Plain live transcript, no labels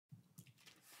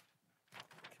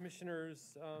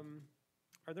Commissioners,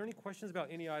 are there any questions about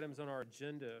any items on our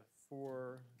agenda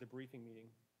for the briefing meeting?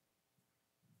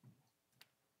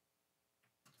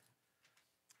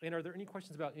 And are there any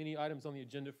questions about any items on the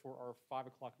agenda for our 5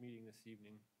 o'clock meeting this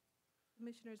evening?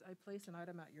 Commissioners, I placed an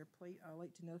item at your plate. I'd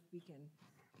like to know if we can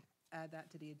add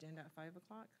that to the agenda at 5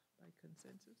 o'clock by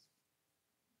consensus.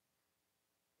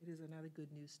 It is another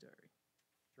good news story.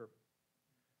 Sure.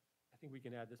 I think we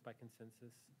can add this by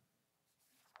consensus.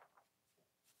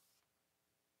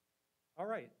 All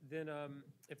right, then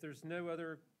if there's no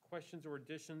other questions or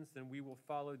additions, then we will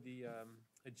follow the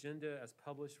agenda as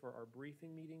published for our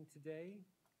briefing meeting today.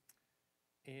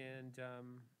 And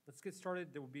let's get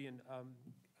started. There will be a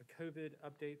COVID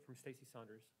update from Stacey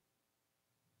Saunders.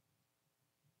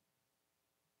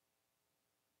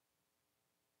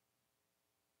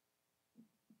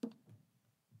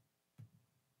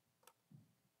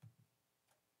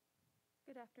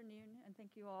 Good afternoon, and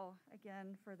thank you all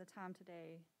again for the time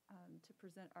today to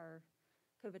present our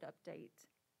COVID update.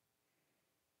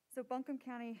 So Buncombe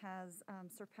County has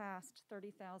surpassed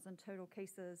 30,000 total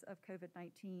cases of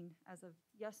COVID-19. As of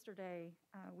yesterday,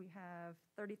 we have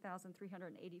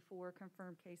 30,384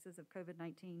 confirmed cases of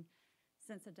COVID-19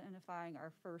 since identifying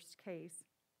our first case.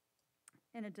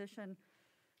 In addition,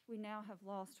 we now have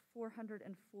lost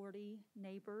 440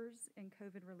 neighbors in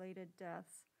COVID-related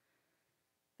deaths.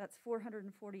 That's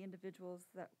 440 individuals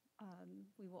that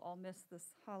we will all miss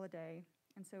this holiday.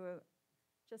 And so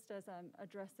just as I'm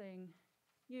addressing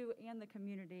you and the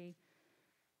community,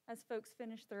 as folks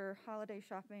finish their holiday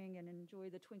shopping and enjoy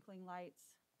the twinkling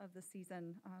lights of the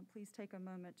season, please take a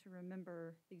moment to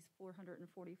remember these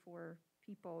 444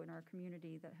 people in our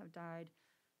community that have died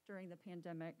during the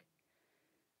pandemic.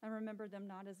 And remember them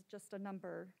not as just a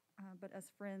number, but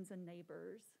as friends and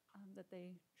neighbors that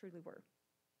they truly were.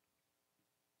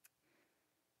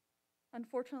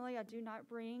 Unfortunately, I do not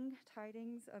bring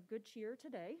tidings of good cheer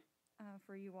today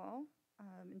for you all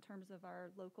in terms of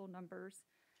our local numbers.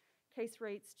 Case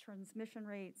rates, transmission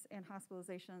rates, and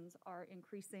hospitalizations are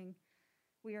increasing.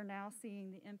 We are now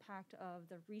seeing the impact of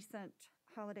the recent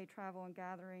holiday travel and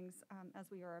gatherings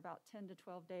as we are about 10 to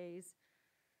 12 days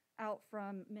out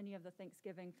from many of the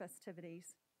Thanksgiving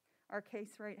festivities. Our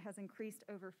case rate has increased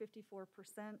over 54%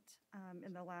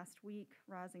 in the last week,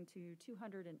 rising to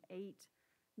 208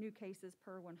 new cases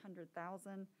per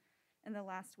 100,000. In the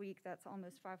last week, that's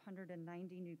almost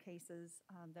 590 new cases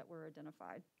that were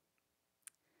identified.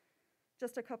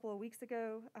 Just a couple of weeks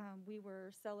ago, we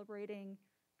were celebrating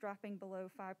dropping below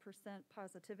 5%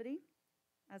 positivity.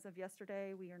 As of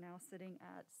yesterday, we are now sitting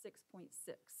at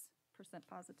 6.6%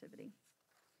 positivity.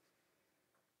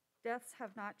 Deaths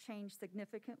have not changed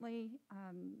significantly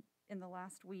in the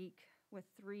last week, with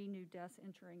 3 new deaths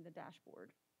entering the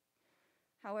dashboard.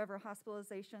 However,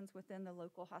 hospitalizations within the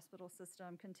local hospital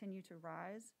system continue to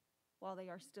rise. While they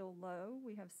are still low,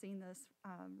 we have seen this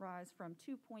rise from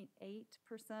 2.8%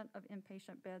 of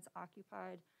inpatient beds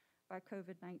occupied by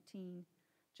COVID-19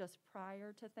 just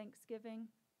prior to Thanksgiving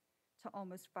to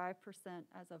almost 5%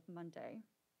 as of Monday.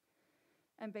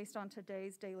 And based on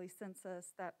today's daily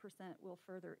census, that percent will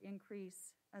further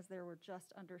increase as there were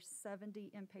just under 70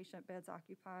 inpatient beds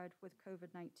occupied with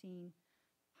COVID-19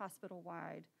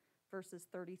 hospital-wide versus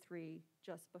 33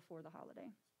 just before the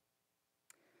holiday.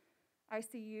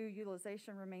 ICU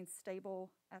utilization remains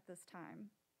stable at this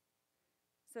time.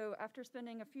 So after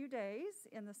spending a few days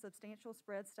in the substantial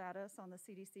spread status on the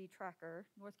CDC tracker,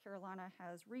 North Carolina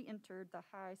has re-entered the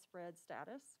high spread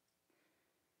status,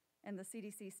 and the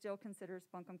CDC still considers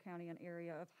Buncombe County an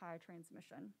area of high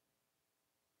transmission.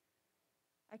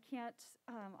 I can't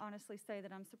honestly say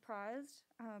that I'm surprised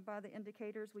by the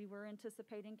indicators. We were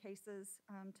anticipating cases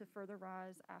to further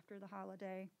rise after the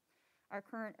holiday. Our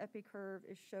current epi curve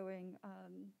is showing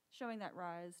that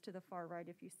rise to the far right,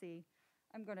 if you see.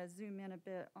 I'm going to zoom in a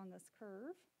bit on this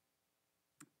curve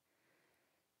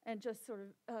and just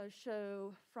sort of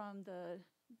show from the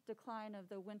decline of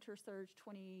the winter surge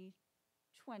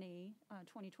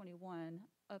 2021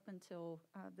 up until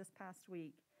this past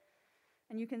week.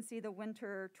 And you can see the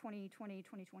winter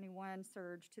 2020-2021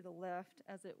 surge to the left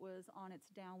as it was on its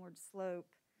downward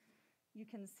slope. You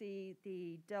can see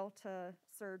the Delta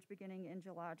surge beginning in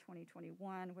July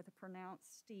 2021 with a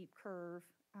pronounced steep curve,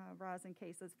 rising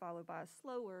cases followed by a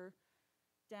slower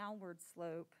downward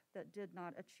slope that did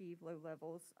not achieve low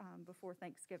levels before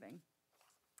Thanksgiving.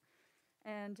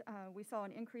 And we saw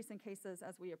an increase in cases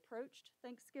as we approached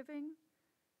Thanksgiving,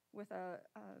 with a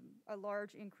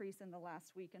large increase in the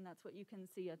last week, and that's what you can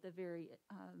see at the very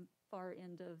far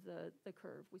end of the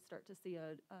curve. We start to see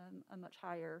a much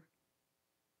higher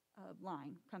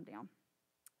line come down.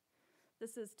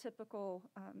 This is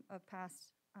typical of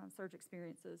past surge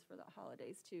experiences for the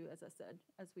holidays too, as I said,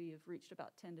 as we have reached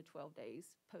about 10 to 12 days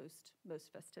post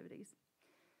most festivities.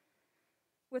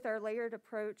 With our layered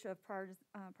approach of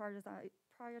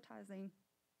prioritizing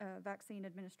vaccine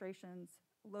administrations,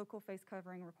 local face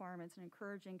covering requirements, and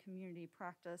encouraging community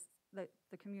practice,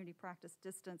 the community practice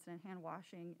distance and hand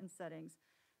washing in settings,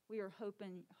 we are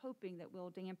hoping that we'll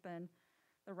dampen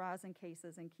the rise in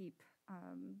cases and keep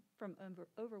from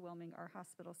overwhelming our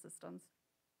hospital systems.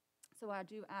 So I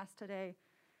do ask today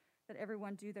that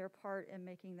everyone do their part in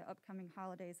making the upcoming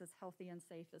holidays as healthy and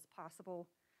safe as possible.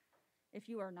 If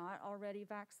you are not already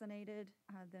vaccinated,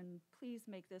 then please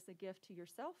make this a gift to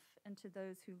yourself and to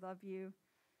those who love you.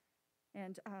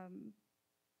 And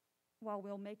while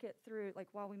we make it through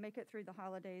the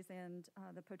holidays and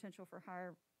the potential for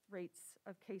higher rates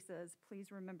of cases,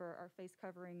 please remember our face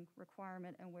covering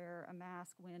requirement and wear a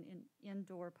mask when in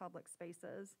indoor public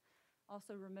spaces.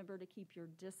 Also remember to keep your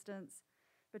distance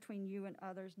between you and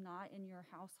others not in your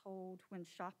household when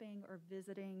shopping or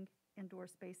visiting indoor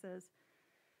spaces.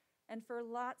 And for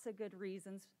lots of good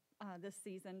reasons this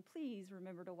season, please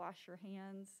remember to wash your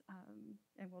hands.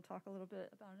 And we'll talk a little bit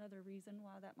about another reason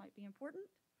why that might be important.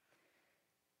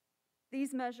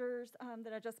 These measures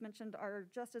that I just mentioned are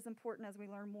just as important as we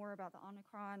learn more about the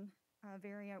Omicron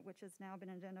variant, which has now been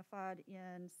identified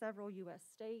in several U.S.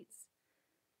 states.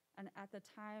 And at the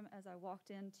time, as I walked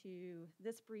into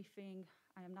this briefing,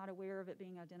 I am not aware of it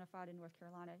being identified in North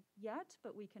Carolina yet,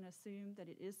 but we can assume that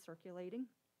it is circulating.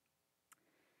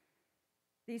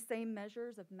 These same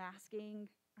measures of masking,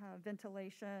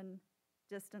 ventilation,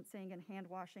 distancing, and hand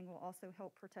washing will also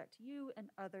help protect you and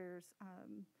others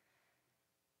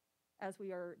as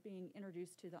we are being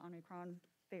introduced to the Omicron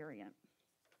variant.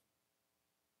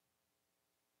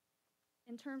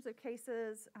 In terms of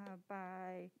cases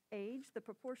by age, the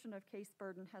proportion of case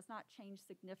burden has not changed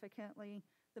significantly.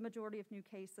 The majority of new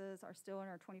cases are still in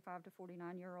our 25 to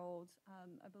 49-year-olds.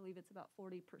 I believe it's about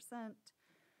 40%,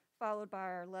 followed by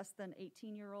our less than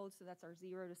 18-year-olds, so that's our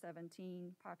 0 to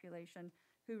 17 population,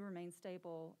 who remain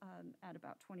stable at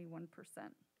about 21%.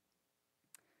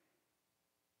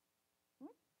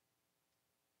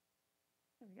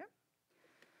 There we go.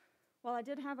 While I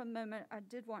did have a moment, I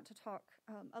did want to talk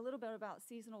a little bit about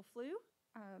seasonal flu.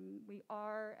 We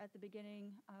are at the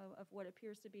beginning of what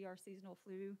appears to be our seasonal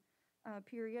flu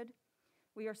period.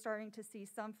 We are starting to see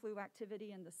some flu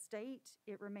activity in the state.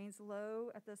 It remains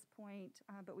low at this point,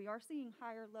 but we are seeing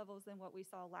higher levels than what we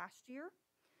saw last year.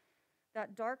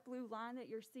 That dark blue line that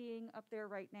you're seeing up there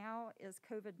right now is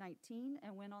COVID-19,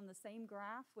 and when on the same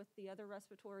graph with the other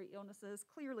respiratory illnesses,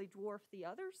 clearly dwarf the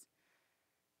others,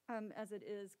 as it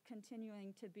is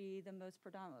continuing to be the most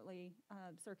predominantly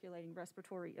circulating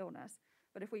respiratory illness.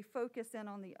 But if we focus in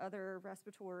on the other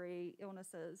respiratory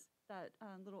illnesses, that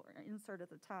little insert at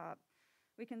the top,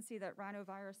 we can see that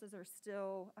rhinoviruses are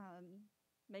still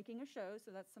making a show,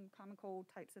 so that's some common cold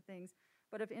types of things.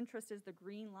 But of interest is the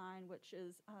green line, which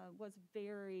was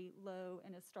very low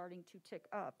and is starting to tick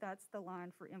up. That's the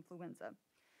line for influenza.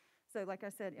 So like I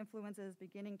said, influenza is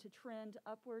beginning to trend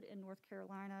upward in North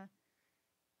Carolina.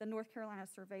 The North Carolina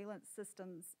surveillance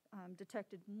systems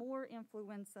detected more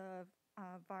influenza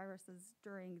viruses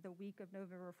during the week of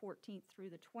November 14th through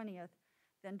the 20th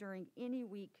than during any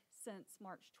week since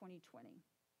March 2020.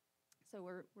 So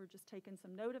we're just taking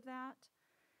some note of that.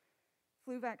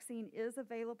 Flu vaccine is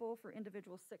available for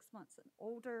individuals 6 months and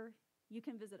older. You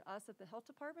can visit us at the health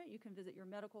department. You can visit your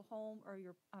medical home or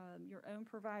your own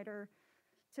provider.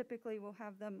 Typically, we'll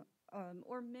have them,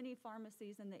 or many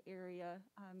pharmacies in the area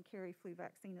carry flu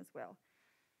vaccine as well.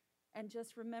 And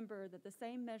just remember that the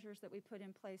same measures that we put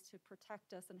in place to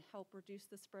protect us and help reduce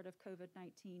the spread of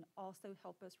COVID-19 also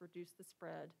help us reduce the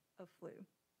spread of flu.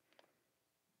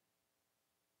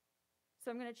 So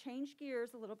I'm going to change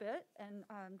gears a little bit and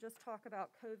just talk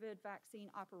about COVID vaccine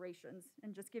operations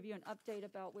and just give you an update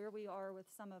about where we are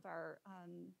with some of our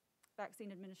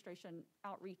vaccine administration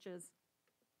outreaches.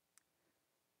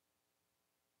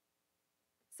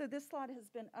 So this slide has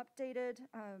been updated.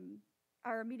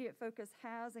 Our immediate focus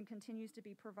has and continues to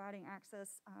be providing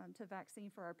access to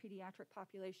vaccine for our pediatric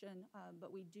population,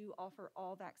 but we do offer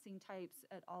all vaccine types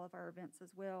at all of our events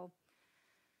as well.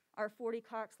 Our 40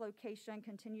 Cox location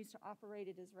continues to operate.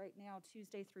 It is right now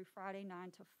Tuesday through Friday,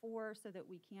 9 to 4, so that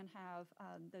we can have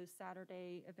those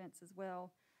Saturday events as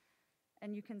well.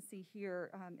 And you can see here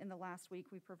in the last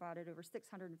week, we provided over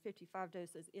 655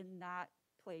 doses in that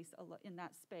place, in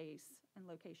that space and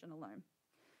location alone.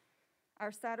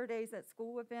 Our Saturdays at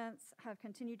school events have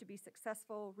continued to be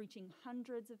successful, reaching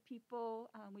hundreds of people.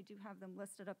 We do have them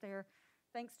listed up there.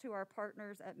 Thanks to our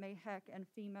partners at MAHEC and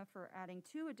FEMA for adding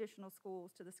 2 additional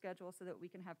schools to the schedule so that we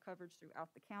can have coverage throughout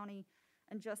the county.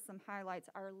 And just some highlights,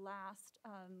 our last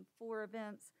 4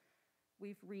 events,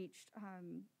 we've reached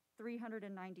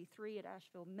 393 at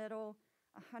Asheville Middle,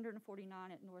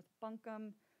 149 at North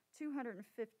Buncombe,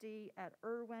 250 at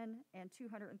Irwin, and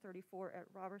 234 at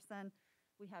Robertson.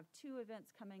 We have 2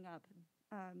 events coming up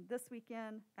this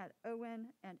weekend at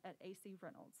Owen and at AC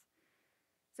Reynolds.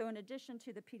 So in addition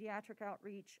to the pediatric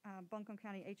outreach, Buncombe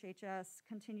County HHS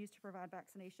continues to provide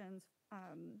vaccinations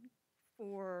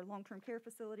for long-term care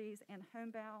facilities and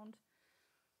homebound.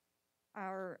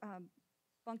 Our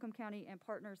Buncombe County and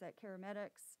partners at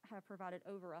CareMedics have provided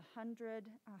over 100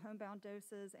 homebound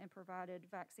doses and provided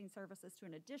vaccine services to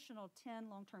an additional 10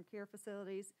 long-term care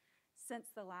facilities since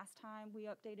the last time we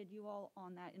updated you all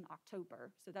on that in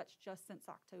October. So that's just since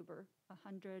October,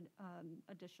 100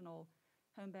 additional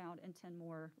homebound and 10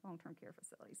 more long-term care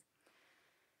facilities.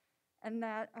 And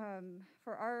that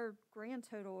for our grand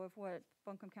total of what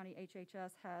Buncombe County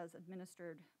HHS has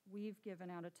administered, we've given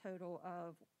out a total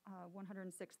of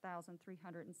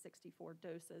 106,364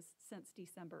 doses since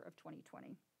December of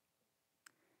 2020.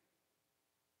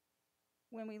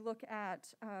 When we look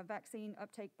at vaccine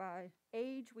uptake by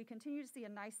age, we continue to see a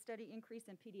nice steady increase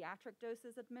in pediatric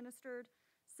doses administered.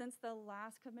 Since the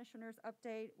last commissioner's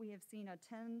update, we have seen a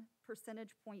 10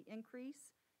 percentage point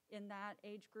increase in that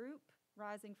age group,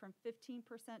 rising from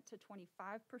 15% to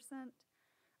 25%.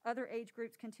 Other age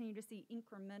groups continue to see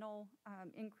incremental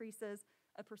increases,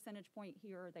 a percentage point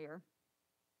here or there.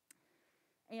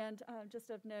 And just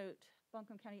of note,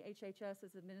 Buncombe County HHS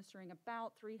is administering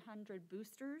about 300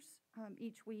 boosters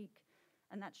each week.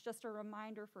 And that's just a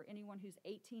reminder for anyone who's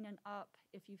 18 and up,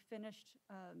 if you finished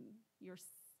your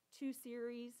 2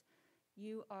 series,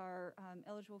 you are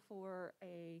eligible for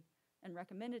and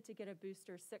recommended to get a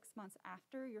booster 6 months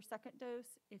after your 2nd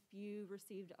dose. If you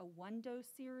received a 1-dose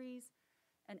series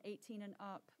and 18 and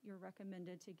up, you're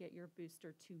recommended to get your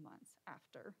booster 2 months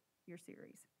after your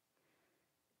series.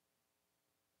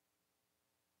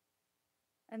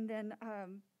 And then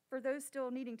for those still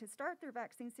needing to start their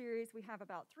vaccine series, we have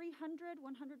about 300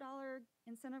 $100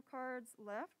 incentive cards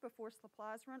left before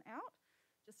supplies run out.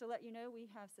 Just to let you know, we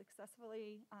have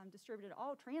successfully distributed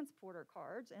all transporter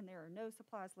cards, and there are no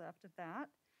supplies left of that.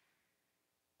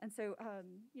 And so,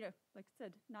 like I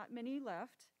said, not many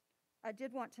left. I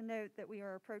did want to note that we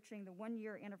are approaching the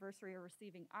 1-year anniversary of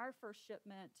receiving our first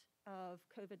shipment of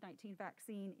COVID-19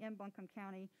 vaccine in Buncombe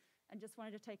County, and just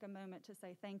wanted to take a moment to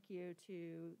say thank you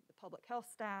to the public health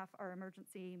staff, our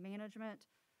emergency management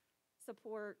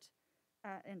support,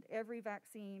 and every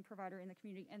vaccine provider in the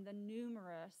community, and the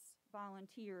numerous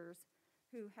volunteers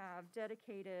who have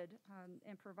dedicated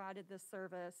and provided this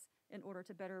service in order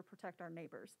to better protect our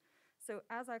neighbors. So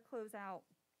as I close out,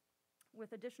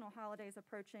 with additional holidays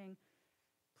approaching,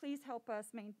 please help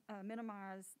us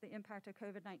minimize the impact of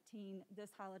COVID-19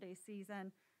 this holiday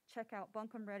season. Check out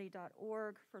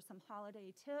buncombeready.org for some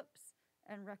holiday tips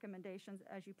and recommendations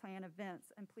as you plan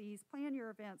events. And please plan your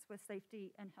events with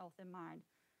safety and health in mind.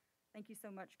 Thank you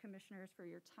so much, Commissioners, for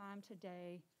your time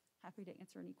today. Happy to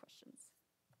answer any questions.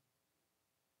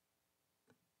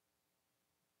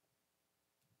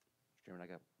 Mr. Chairman, I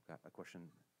got a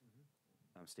question.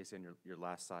 Stacey, on your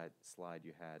last slide,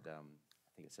 you had, I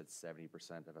think it said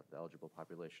 70% of the eligible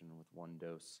population with 1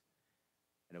 dose.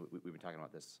 I know we've been talking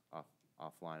about this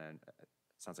offline, and it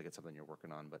sounds like it's something you're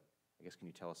working on, but I guess can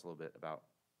you tell us a little bit about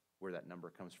where that number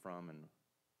comes from, and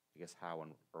I guess how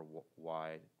or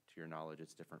why, to your knowledge,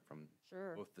 it's different from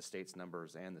both the state's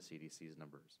numbers and the CDC's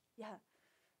numbers? Yeah.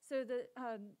 So the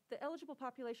eligible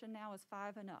population now is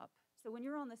 5 and up. So when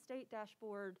you're on the state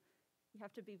dashboard, you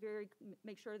have to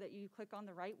make sure that you click on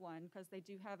the right one, because they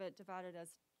do have it divided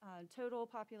as total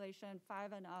population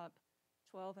 5 and up,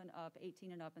 12 and up,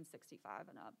 18 and up, and 65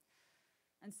 and up.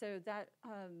 And so that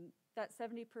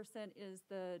 70% is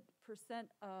the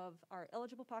percent of our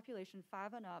eligible population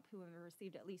 5 and up who have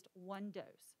received at least 1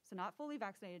 dose. So not fully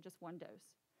vaccinated, just 1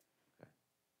 dose. Okay.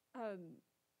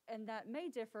 And that may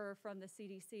differ from the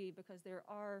CDC because there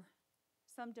are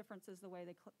some differences the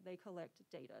way they collect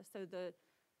data. So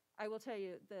I will tell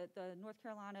you that the North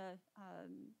Carolina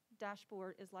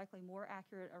dashboard is likely more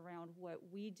accurate around what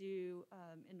we do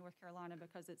in North Carolina,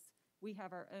 because we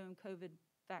have our own COVID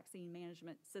vaccine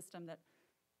management system that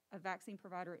a vaccine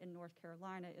provider in North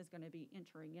Carolina is going to be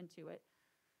entering into it.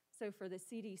 So for the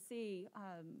CDC,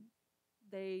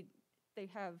 they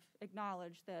have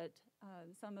acknowledged that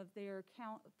some of their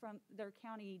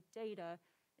county data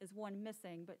is 1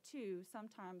 missing, but 2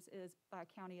 sometimes is by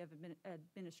county of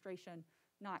administration,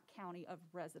 not county of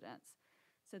residence.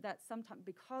 So that's sometimes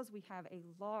because we have a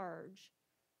large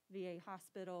VA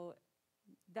hospital,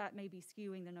 that may be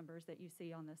skewing the numbers that you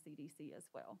see on the CDC as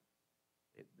well.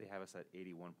 They have us at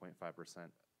 81.5%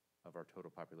 of our total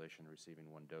population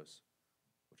receiving one dose,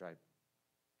 which I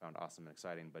found awesome and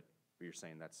exciting, but you're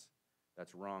saying that's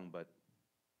wrong, but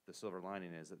the silver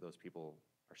lining is that those people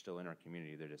are still in our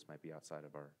community, they just might be outside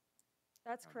of our.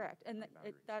 That's correct, and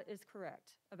boundaries. that is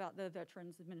correct about the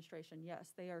Veterans Administration. Yes,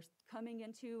 they are coming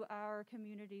into our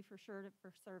community for sure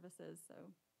for services, so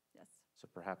yes. So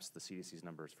perhaps the CDC's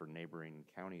numbers for neighboring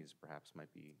counties perhaps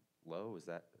might be low, is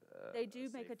that? They do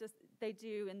make safe? they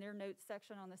do, in their notes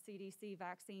section on the CDC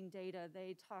vaccine data,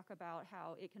 they talk about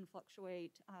how it can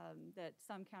fluctuate, that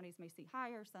some counties may see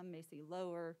higher, some may see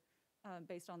lower,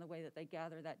 based on the way that they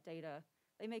gather that data.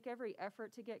 They make every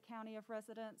effort to get county of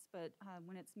residence, but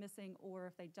when it's missing or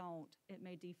if they don't, it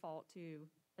may default to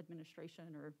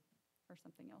administration or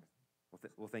something else.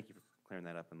 Well, thank you for clearing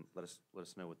that up, and let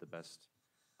us know what the best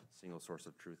single source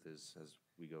of truth is as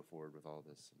we go forward with all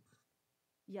this.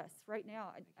 Yes, right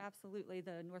now, absolutely,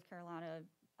 the North Carolina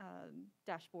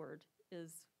dashboard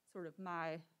is sort of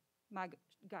my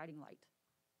guiding light.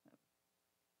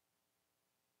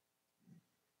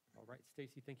 All right,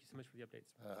 Stacy, thank you so much for the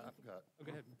updates. I've got, Oh,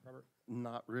 go ahead, Robert.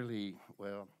 not really,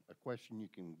 well, a question you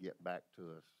can get back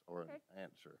to us or Okay. an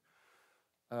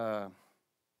answer.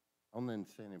 On the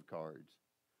incentive cards,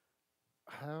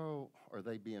 how are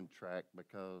they being tracked?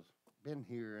 Because I've been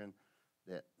hearing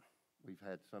that we've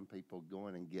had some people go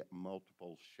in and get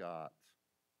multiple shots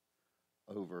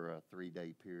over a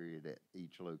 3-day period at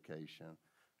each location.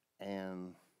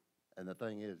 And the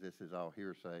thing is, this is all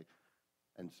hearsay,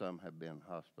 and some have been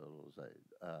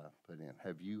hospitalized, put in.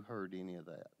 Have you heard any of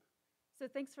that? So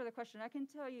thanks for the question. I can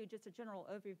tell you just a general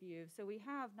overview. So we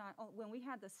have when we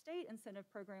had the state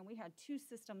incentive program, we had 2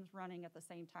 systems running at the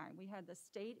same time. We had the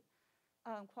state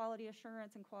quality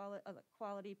assurance and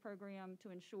quality program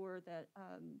to ensure that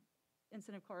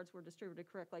incentive cards were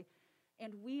distributed correctly.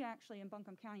 And we actually in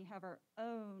Buncombe County have our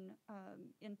own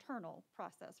internal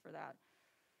process for that.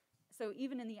 So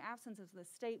even in the absence of the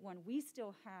state one, we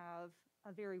still have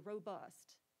a very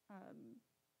robust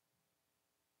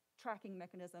tracking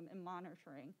mechanism and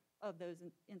monitoring of those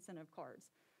incentive cards.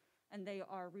 And they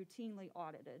are routinely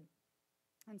audited.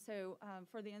 And so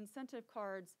for the incentive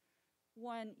cards,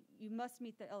 one, you must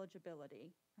meet the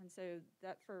eligibility. And so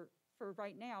that for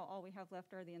right now, all we have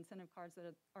left are the incentive cards that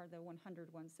are the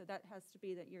 100 ones. So that has to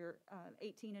be that you're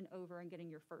 18 and over and getting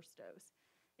your first dose.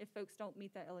 If folks don't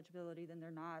meet that eligibility, then they're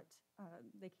not,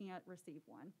 they can't receive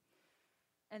one.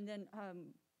 And then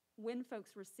when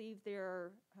folks receive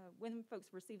their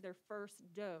first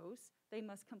dose, they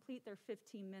must complete their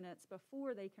 15 minutes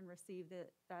before they can receive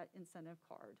that incentive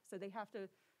card. So they have to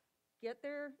get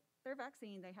their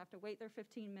vaccine, they have to wait their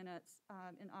 15 minutes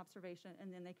in observation,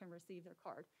 and then they can receive their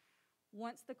card.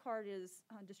 Once the card is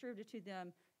distributed to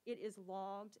them, it is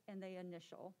logged and they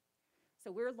initial.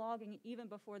 So we're logging even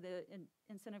before the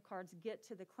incentive cards get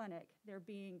to the clinic. They're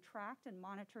being tracked and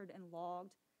monitored and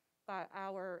logged by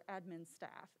our admin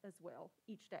staff as well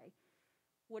each day.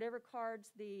 Whatever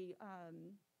cards the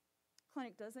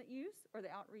clinic doesn't use or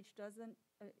the outreach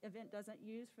event doesn't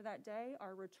use for that day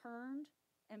are returned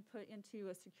and put into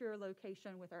a secure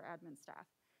location with our admin staff.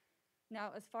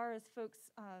 Now, as far as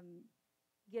folks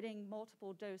getting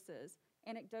multiple doses,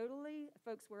 anecdotally,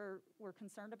 folks were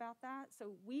concerned about that.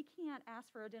 So we can't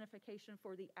ask for identification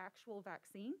for the actual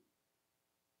vaccine.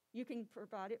 You can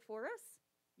provide it for us.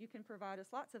 You can provide us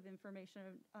lots of information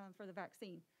for the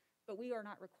vaccine, but we are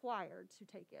not required to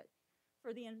take it.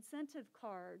 For the incentive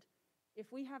card,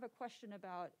 if we have a question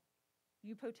about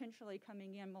you potentially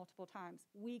coming in multiple times,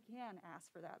 we can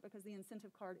ask for that because the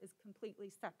incentive card is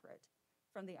completely separate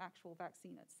from the actual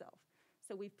vaccine itself.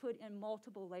 So we've put in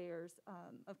multiple layers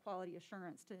of quality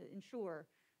assurance to ensure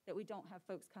that we don't have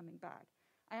folks coming back.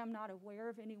 I am not aware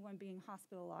of anyone being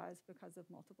hospitalized because of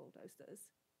multiple doses.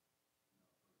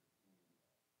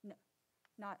 No,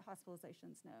 not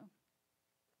hospitalizations, no.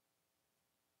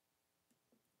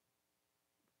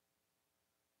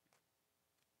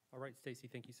 All right, Stacy,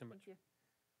 thank you so much. Thank you.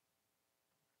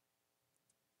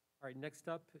 All right, next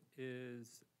up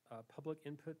is public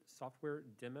input software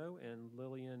demo, and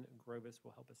Lillian Grovis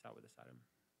will help us out with this item.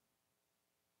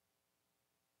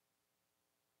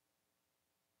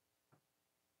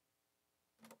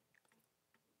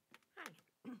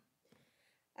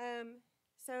 Hi.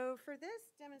 So for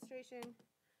this demonstration,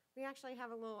 we actually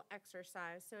have a little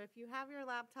exercise. So if you have your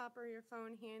laptop or your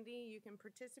phone handy, you can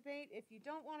participate. If you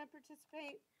don't want to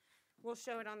participate, we'll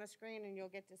show it on the screen and you'll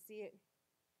get to see it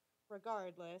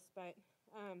regardless. But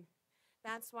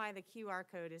that's why the QR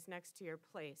code is next to your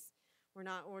place. We're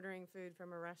not ordering food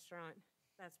from a restaurant.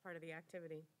 That's part of the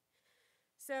activity.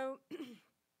 So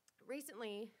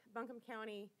recently, Buncombe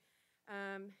County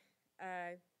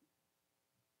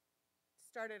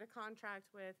started a contract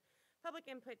with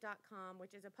publicinput.com,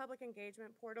 which is a public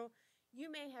engagement portal.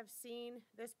 You may have seen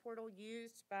this portal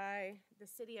used by the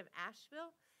city of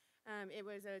Asheville. It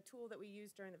was a tool that we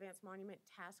used during the Vance Monument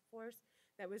Task Force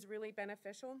that was really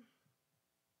beneficial.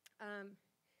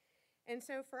 And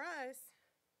so for us,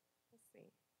 let's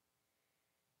see.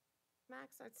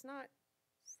 Max, it's not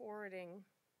forwarding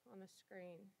on the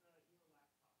screen.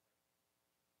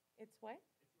 It's what?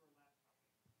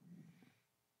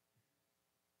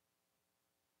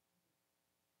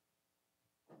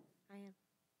 I am.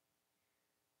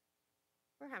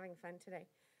 We're having fun today.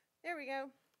 There we go.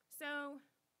 So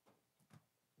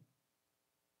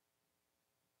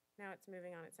now it's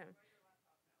moving on its own.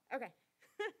 Okay.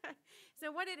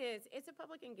 So what it is, it's a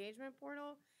public engagement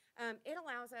portal. It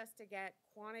allows us to get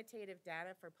quantitative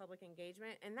data for public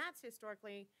engagement, and that's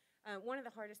historically one of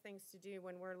the hardest things to do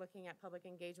when we're looking at public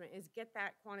engagement is get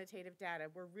that quantitative data.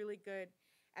 We're really good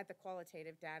at the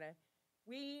qualitative data.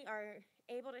 We are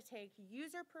able to take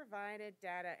user-provided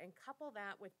data and couple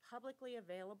that with publicly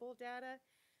available data.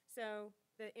 So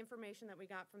the information that we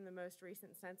got from the most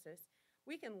recent census,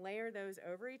 we can layer those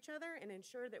over each other and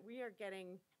ensure that we are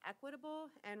getting equitable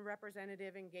and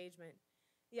representative engagement.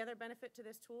 The other benefit to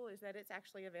this tool is that it's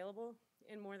actually available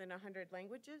in more than 100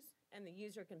 languages, and the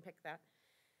user can pick that.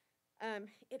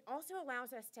 It also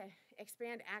allows us to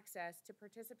expand access to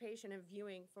participation and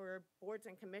viewing for boards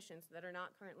and commissions that are not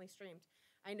currently streamed.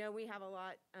 I know we have a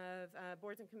lot of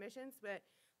boards and commissions, but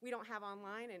we don't have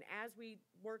online, and as we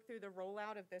work through the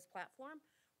rollout of this platform,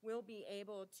 we'll be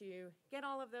able to get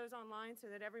all of those online so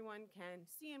that everyone can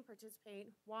see and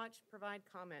participate, watch, provide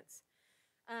comments.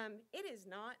 It is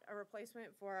not a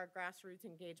replacement for our grassroots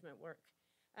engagement work.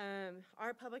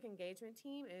 Our public engagement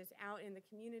team is out in the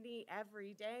community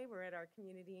every day. We're at our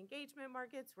community engagement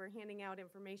markets. We're handing out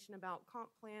information about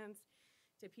comp plans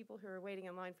to people who are waiting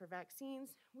in line for vaccines.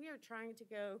 We are trying to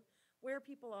go where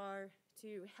people are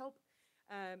to help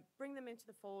bring them into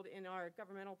the fold in our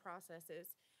governmental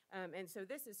processes. And so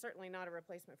this is certainly not a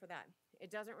replacement for that.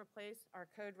 It doesn't replace our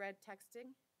code red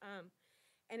texting.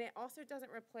 And it also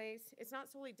doesn't replace, it's not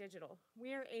solely digital.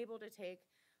 We are able to take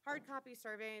hard copy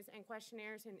surveys and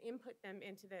questionnaires and input them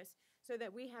into this so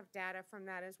that we have data from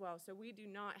that as well. So we do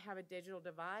not have a digital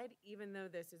divide, even though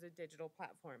this is a digital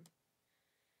platform.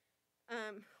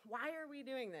 Why are we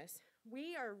doing this?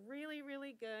 We are really,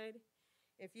 really good.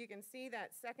 If you can see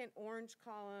that second orange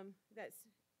column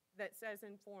that says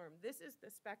inform, this is the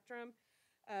spectrum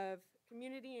of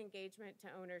community engagement to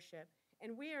ownership.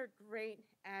 And we are great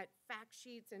at fact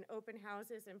sheets and open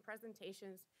houses and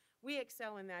presentations. We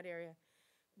excel in that area.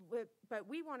 But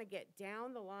we want to get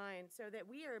down the line so that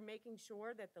we are making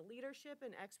sure that the leadership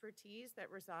and expertise that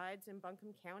resides in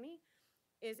Buncombe County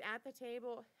is at the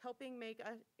table helping make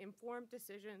informed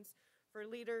decisions for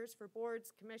leaders, for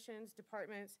boards, commissions,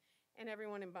 departments, and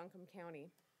everyone in Buncombe County.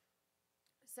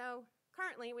 So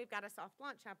currently, we've got a soft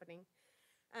launch happening.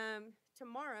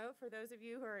 Tomorrow, for those of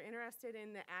you who are interested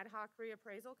in the ad hoc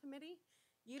reappraisal committee,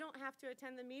 you don't have to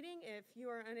attend the meeting. If you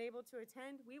are unable to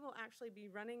attend, we will actually be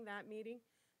running that meeting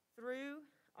through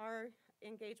our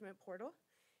engagement portal.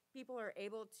 People are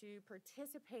able to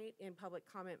participate in public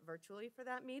comment virtually for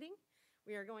that meeting.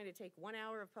 We are going to take 1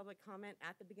 hour of public comment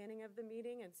at the beginning of the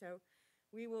meeting, and so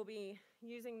we will be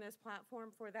using this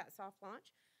platform for that soft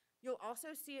launch. You'll also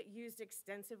see it used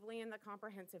extensively in the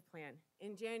comprehensive plan.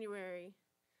 In January,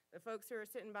 the folks who are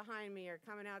sitting behind me are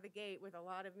coming out of the gate with a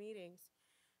lot of meetings.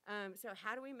 So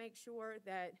how do we make sure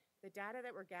that the data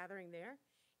that we're gathering there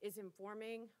is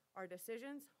informing our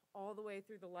decisions all the way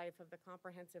through the life of the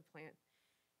comprehensive plan?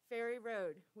 Ferry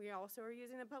Road, we also are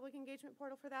using the public engagement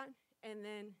portal for that. And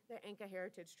then the Anka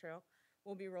Heritage Trail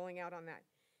will be rolling out on that.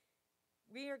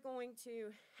 We are going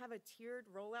to have a tiered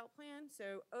rollout plan.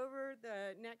 So over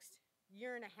the next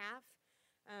year and a half,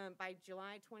 by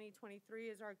July 2023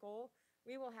 is our goal,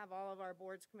 we will have all of our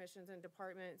boards, commissions, and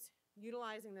departments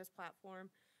utilizing this platform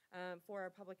for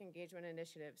our public engagement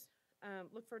initiatives.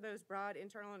 Look for those broad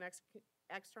internal and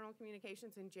external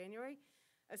communications in January,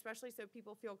 especially so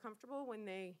people feel comfortable when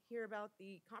they hear about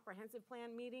the comprehensive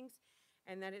plan meetings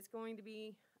and that it's going to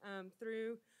be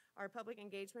through our public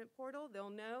engagement portal. They'll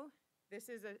know this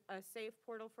is a safe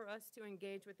portal for us to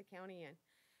engage with the county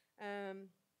in.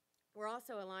 We're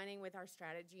also aligning with our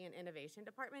strategy and innovation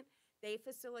department. They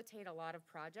facilitate a lot of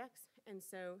projects, and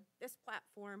so this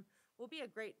platform will be a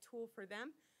great tool for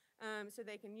them so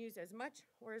they can use as much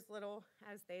or as little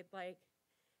as they'd like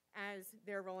as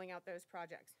they're rolling out those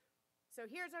projects. So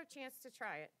here's our chance to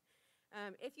try it.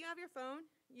 If you have your phone,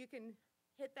 you can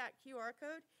hit that QR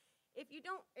code. If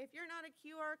you're not a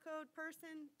QR code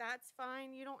person, that's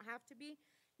fine. You don't have to be.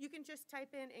 You can just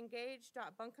type in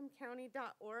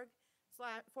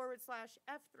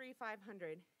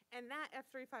engage.buncombecounty.org/F3500. And that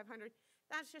F3500,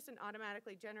 that's just an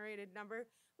automatically generated number.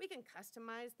 We can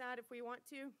customize that if we want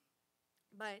to,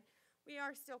 but we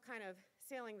are still kind of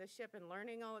sailing the ship and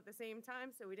learning all at the same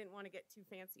time, so we didn't want to get too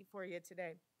fancy for you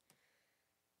today.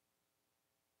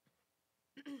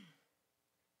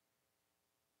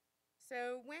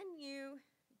 So when you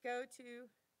go to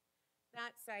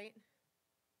that site,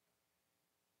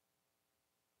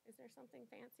 is there something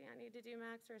fancy I need to do,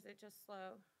 Max, or is it just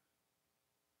slow?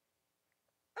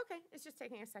 Okay, it's just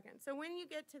taking a second. So when you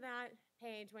get to that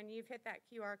page, when you've hit that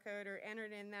QR code or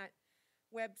entered in that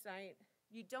website,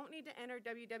 you don't need to enter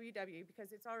www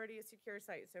because it's already a secure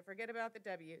site, so forget about the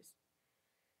W's.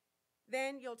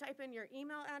 Then you'll type in your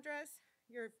email address,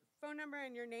 your phone number,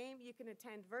 and your name. You can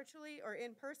attend virtually or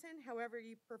in person, however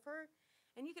you prefer.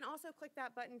 And you can also click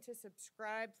that button to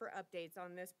subscribe for updates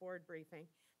on this board briefing.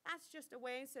 That's just a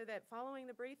way so that following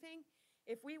the briefing,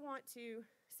 if we want to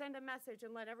send a message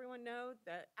and let everyone know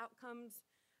the outcomes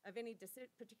of any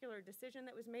particular decision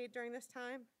that was made during this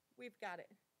time, we've got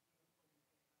it.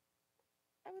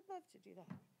 I would love to do that.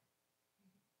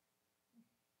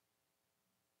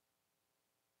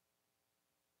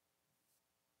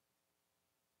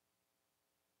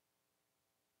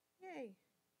 Yay.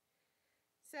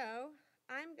 So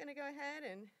I'm going to go ahead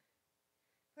and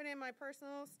put in my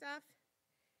personal stuff,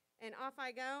 and off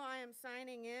I go. I am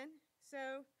signing in.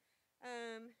 So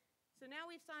now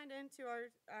we've signed into our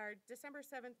December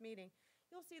 7th meeting.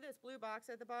 You'll see this blue box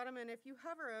at the bottom, and if you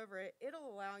hover over it, it'll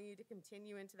allow you to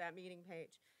continue into that meeting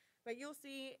page. But you'll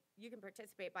see you can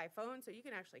participate by phone, so you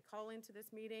can actually call into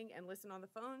this meeting and listen on the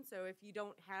phone. So if you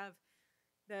don't have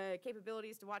the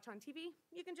capabilities to watch on TV,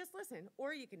 you can just listen,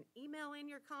 or you can email in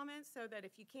your comments so that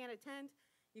if you can't attend,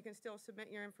 you can still submit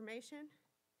your information.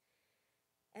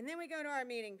 And then we go to our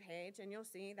meeting page, and you'll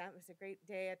see that was a great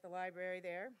day at the library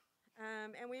there.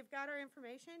 And we've got our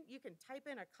information. You can type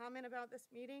in a comment about this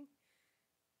meeting,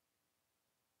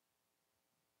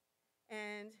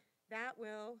 and that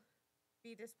will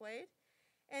be displayed.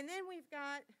 And then we've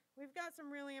got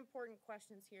some really important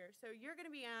questions here. So you're going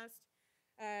to be asked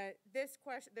this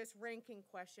ranking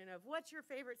question of what's your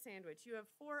favorite sandwich. You have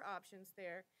 4 options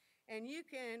there, and you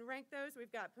can rank those.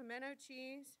 We've got pimento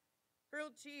cheese,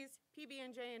 grilled cheese,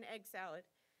 PB&J, and egg salad.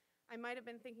 I might have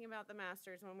been thinking about the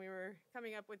masters when we were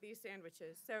coming up with these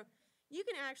sandwiches. So you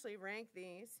can actually rank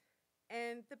these,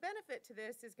 and the benefit to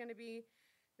this is going to be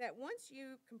that once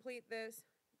you complete this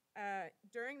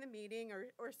during the meeting,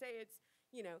 or say it's,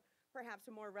 perhaps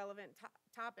a more relevant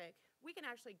topic, we can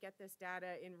actually get this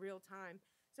data in real time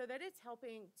so that it's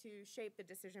helping to shape the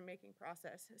decision-making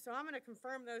process. So I'm going to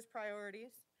confirm those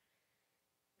priorities.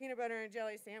 Peanut butter and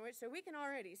jelly sandwich. So we can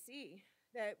already see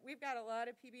that we've got a lot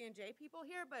of PB&J people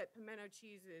here, but pimento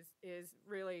cheese is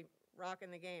really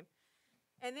rocking the game.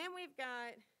 And then we've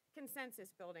got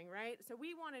consensus building, right? So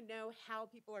we want to know how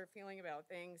people are feeling about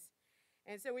things.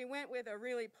 And so we went with a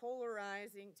really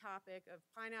polarizing topic of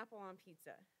pineapple on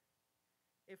pizza.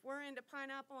 If we're into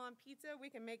pineapple on pizza, we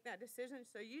can make that decision.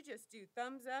 So you just do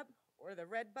thumbs up or the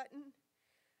red button.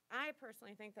 I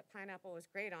personally think that pineapple is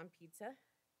great on pizza.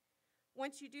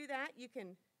 Once you do that, you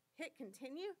can hit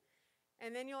continue,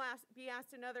 and then you'll be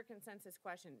asked another consensus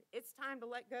question. It's time to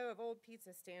let go of old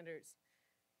pizza standards.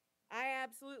 I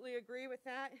absolutely agree with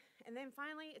that. And then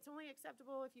finally, it's only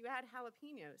acceptable if you add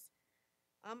jalapenos.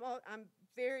 I'm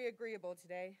very agreeable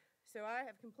today. So I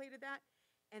have completed that.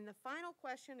 And the final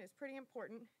question is pretty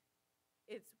important.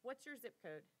 It's, what's your zip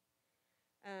code?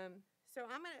 So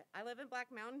I live in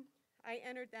Black Mountain. I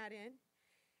entered that in.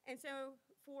 And so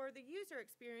for the user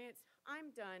experience,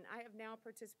 I'm done. I have now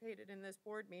participated in this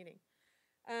board meeting.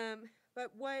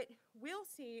 But what we'll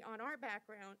see on our back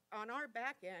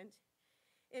end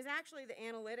is actually the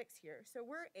analytics here. So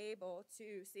we're able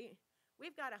to see,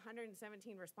 we've got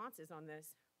 117 responses on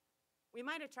this. We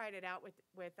might have tried it out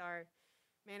with our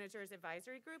Managers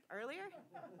Advisory Group earlier.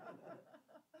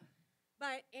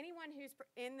 But anyone who's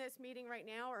in this meeting right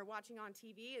now or watching on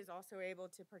TV is also able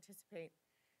to participate.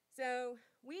 So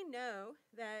we know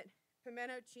that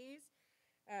pimento cheese,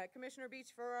 Commissioner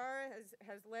Beach Ferrara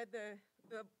has led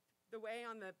the way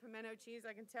on the pimento cheese,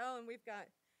 I can tell, and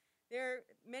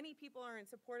many people are in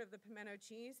support of the pimento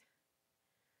cheese.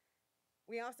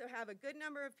 We also have a good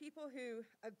number of people who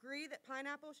agree that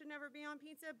pineapple should never be on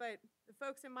pizza, but the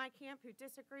folks in my camp who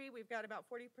disagree, we've got about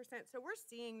 40%. So we're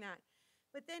seeing that.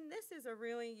 But then this is a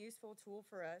really useful tool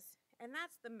for us, and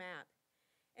that's the map.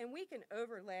 And we can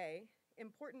overlay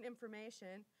important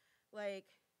information like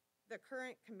the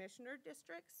current commissioner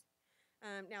districts.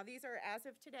 Now, these are as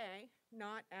of today,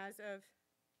 not as of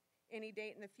any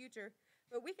date in the future,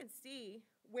 but we can see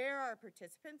where our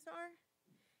participants are.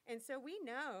 And so we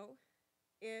know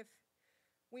if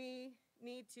we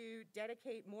need to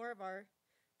dedicate more of our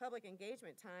public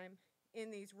engagement time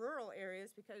in these rural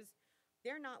areas because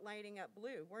they're not lighting up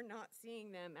blue. We're not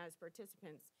seeing them as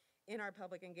participants in our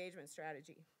public engagement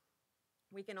strategy.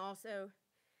 We can also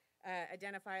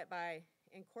identify it by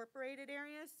incorporated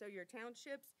areas, so your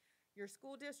townships, your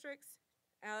school districts,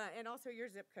 and also your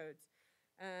zip codes.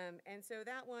 And so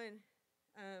that one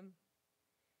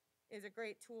is a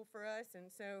great tool for us.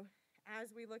 And so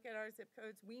as we look at our zip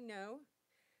codes, we know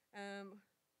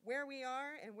where we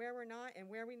are and where we're not and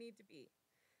where we need to be.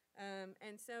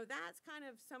 And so that's kind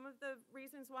of some of the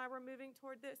reasons why we're moving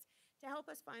toward this, to help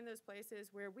us find those places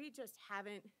where we just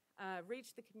haven't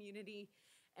reached the community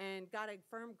and got a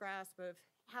firm grasp of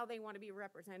how they want to be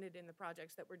represented in the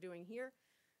projects that we're doing here,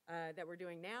 that we're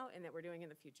doing now, and that we're doing in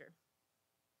the future.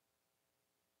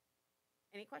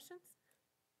 Any questions?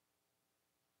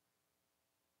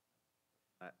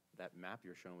 That map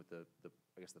you're showing with the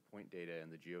I guess the point data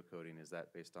and the geocoding, is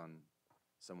that based on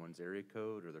someone's area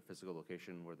code or their physical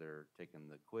location where they're taking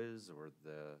the quiz, or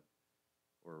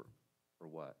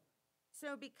what?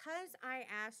 So because I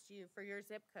asked you for your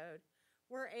zip code,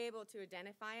 we're able to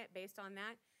identify it based on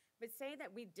that. But say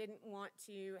that we didn't want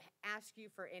to ask you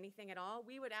for anything at all,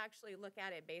 we would actually look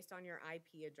at it based on your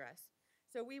IP address.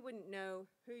 So we wouldn't know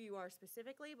who you are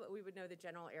specifically, but we would know the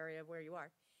general area of where you are.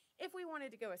 If we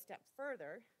wanted to go a step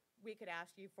further, we could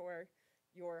ask you for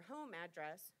your home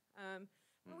address.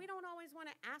 But we don't always want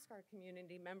to ask our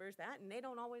community members that, and they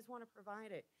don't always want to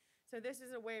provide it. So this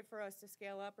is a way for us to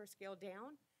scale up or scale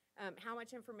down how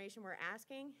much information we're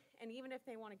asking. And even if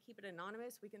they want to keep it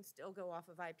anonymous, we can still go off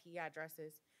of IP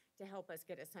addresses to help us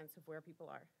get a sense of where people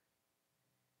are.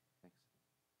 Thanks.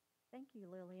 Thank you,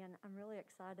 Lillian. I'm really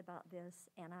excited about this,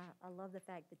 and I love the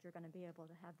fact that you're going to be able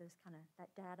to have this that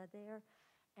data there.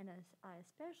 And I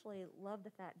especially love the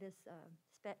fact this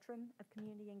spectrum of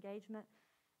community engagement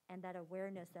and that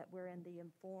awareness that we're in the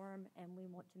inform and we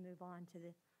want to move on to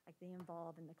the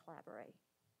involve and the collaborate,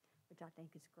 which I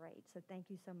think is great. So thank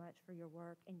you so much for your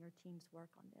work and your team's work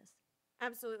on this.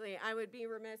 Absolutely. I would be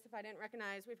remiss if I didn't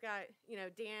recognize, we've got,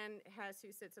 Dan Hess,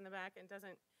 who sits in the back and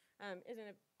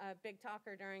isn't a big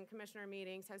talker during commissioner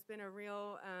meetings, has been a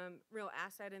real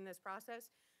asset in this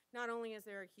process. Not only is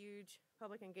there a huge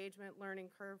public engagement learning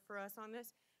curve for us on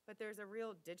this, but there's a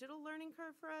real digital learning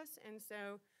curve for us. And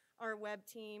so our web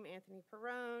team, Anthony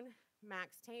Perrone,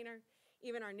 Max Tainer,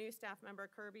 even our new staff member,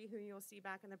 Kirby, who you'll see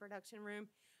back in the production room,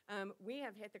 we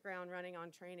have hit the ground running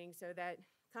on training so that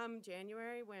come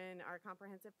January, when our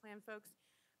comprehensive plan folks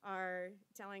are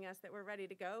telling us that we're ready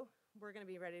to go, we're going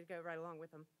to be ready to go right along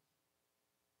with them.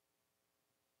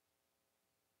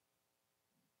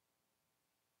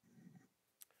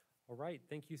 All right,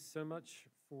 thank you so much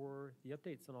for the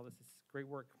updates on all this. It's great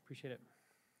work, appreciate it.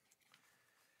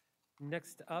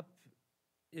 Next up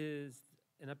is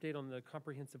an update on the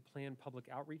Comprehensive Plan Public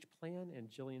Outreach Plan, and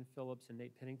Jillian Phillips and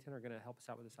Nate Pennington are going to help us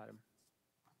out with this item.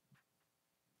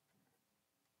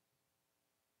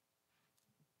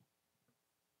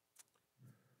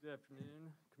 Good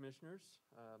afternoon, Commissioners.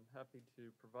 I'm happy to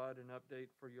provide an update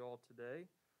for you all today.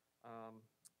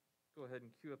 Go ahead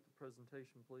and cue up the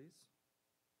presentation, please.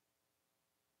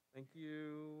 Thank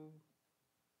you.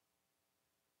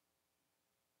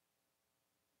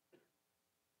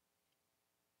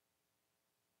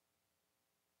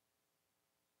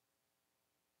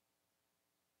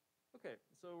 Okay,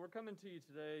 so we're coming to you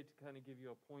today to kind of give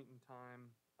you a point in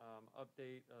time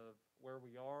update of where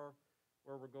we are,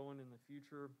 where we're going in the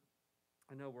future.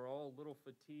 I know we're all a little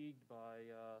fatigued by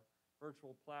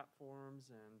virtual platforms,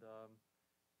 and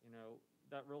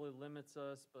that really limits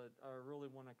us, but I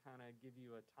really want to kind of give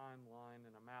you a timeline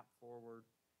and a map forward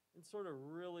and sort of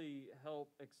really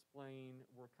help explain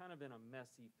we're kind of in a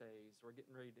messy phase. We're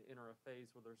getting ready to enter a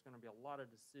phase where there's going to be a lot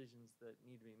of decisions that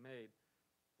need to be made.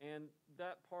 And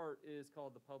that part is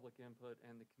called the public input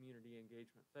and the community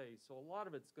engagement phase. So a lot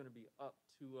of it's going to be up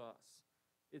to us.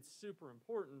 It's super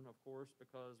important, of course,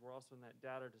 because we're also in that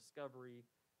data discovery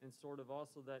and sort of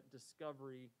also that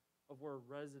discovery of where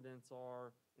residents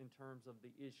are in terms of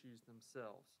the issues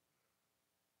themselves.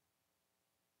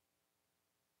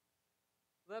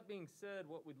 That being said,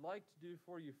 what we'd like to do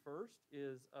for you first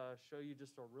is show you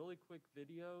just a really quick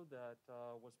video that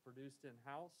was produced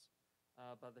in-house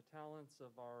by the talents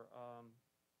of our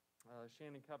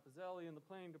Shannon Capizzelli in the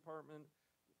planning department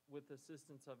with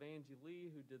assistance of Angie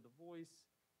Lee, who did the voice,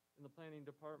 in the planning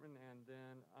department, and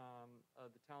then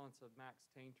the talents of Max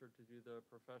Tainter to do the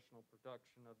professional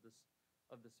production of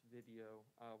this video,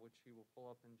 which he will pull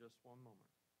up in just one moment.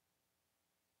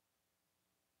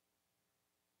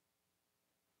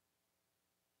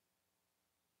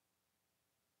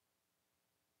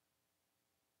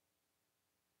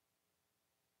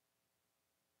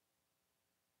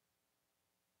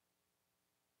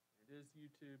 It is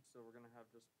YouTube, so we're going to have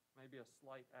just maybe a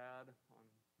slight ad on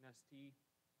Nestea.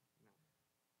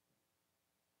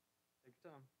 Take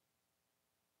your time.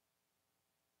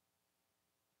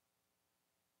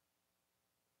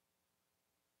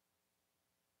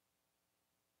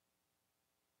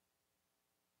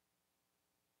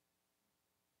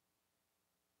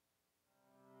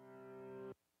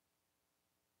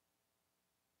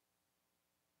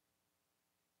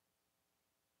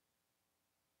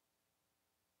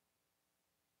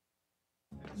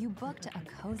 You booked a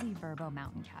cozy Verbo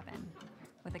mountain cabin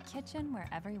with a kitchen where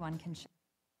everyone can share.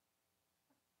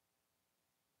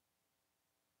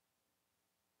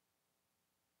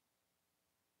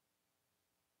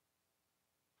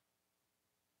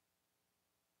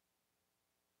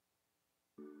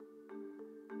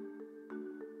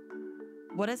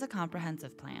 What is a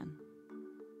comprehensive plan?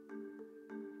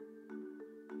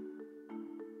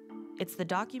 It's the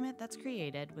document that's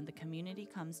created when the community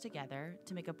comes together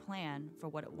to make a plan for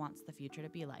what it wants the future to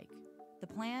be like. The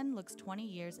plan looks 20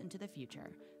 years into the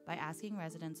future by asking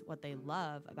residents what they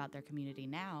love about their community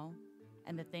now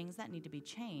and the things that need to be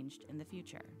changed in the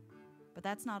future. But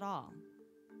that's not all.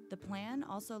 The plan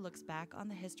also looks back on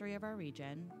the history of our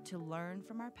region to learn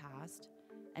from our past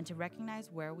and to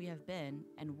recognize where we have been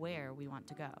and where we want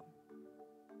to go.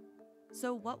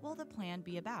 So what will the plan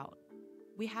be about?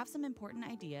 We have some important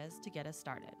ideas to get us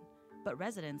started, but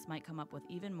residents might come up with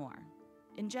even more.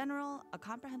 In general, a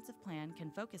comprehensive plan can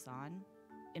focus on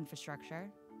infrastructure,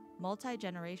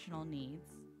 multi-generational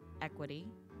needs, equity,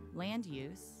 land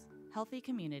use, healthy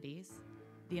communities,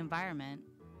 the environment,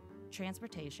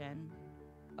 transportation,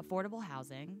 affordable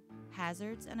housing,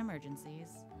 hazards and emergencies,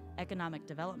 economic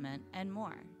development, and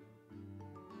more.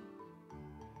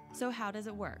 So how does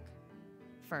it work?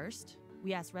 First,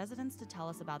 we ask residents to tell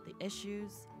us about the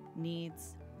issues,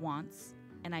 needs, wants,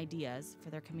 and ideas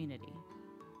for their community.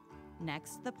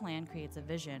 Next, the plan creates a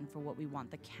vision for what we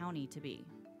want the county to be.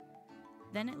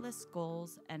 Then it lists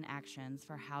goals and actions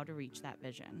for how to reach that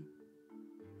vision.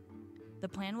 The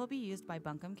plan will be used by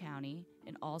Buncombe County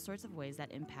in all sorts of ways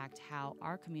that impact how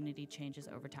our community changes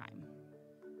over time.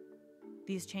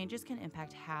 These changes can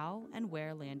impact how and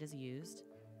where land is used,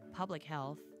 public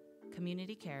health,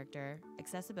 community character,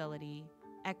 accessibility,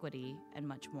 equity, and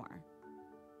much more.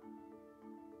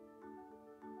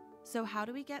 So how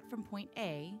do we get from point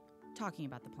A, talking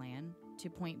about the plan, to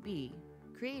point B,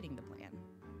 creating the plan?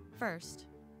 First,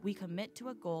 we commit to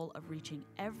a goal of reaching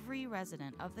every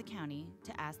resident of the county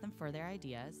to ask them for their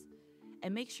ideas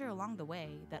and make sure along the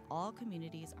way that all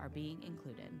communities are being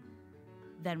included.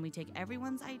 Then we take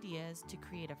everyone's ideas to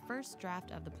create a first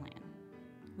draft of the plan.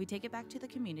 We take it back to the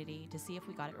community to see if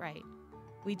we got it right.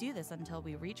 We do this until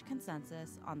we reach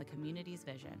consensus on the community's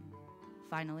vision.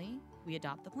 Finally, we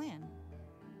adopt the plan.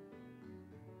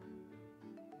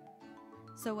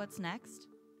 So what's next?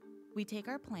 We take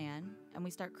our plan and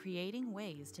we start creating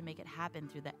ways to make it happen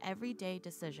through the everyday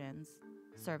decisions,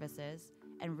 services,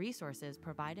 and resources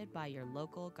provided by your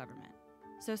local government.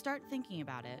 So start thinking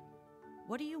about it.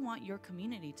 What do you want your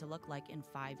community to look like in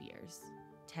 5 years,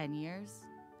 10 years,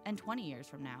 and 20 years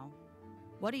from now?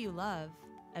 What do you love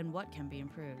and what can be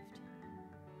improved?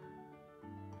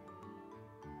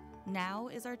 Now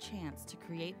is our chance to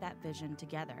create that vision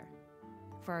together,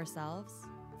 for ourselves,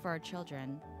 for our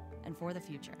children, and for the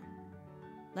future.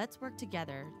 Let's work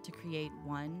together to create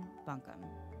one Buncombe.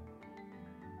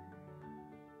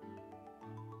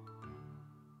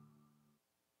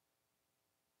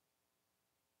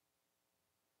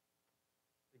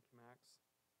 Thank you, Max.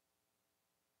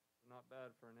 Not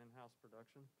bad for an in-house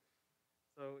production.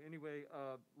 So anyway,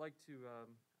 I'd like to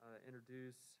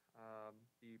introduce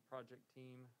the project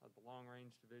team of the Long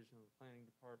Range Division of the Planning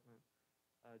Department,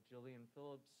 Jillian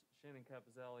Phillips, Shannon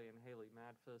Capizzelli, and Haley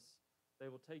Madfus. They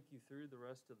will take you through the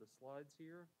rest of the slides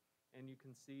here. And you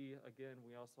can see, again,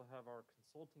 we also have our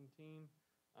consulting team.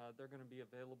 They're going to be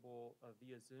available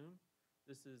via Zoom.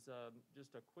 This is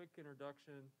just a quick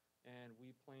introduction, and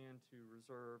we plan to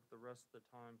reserve the rest of the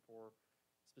time for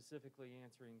specifically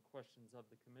answering questions of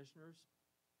the commissioners.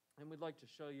 And we'd like to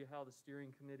show you how the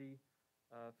steering committee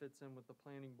fits in with the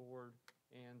planning board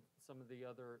and some of the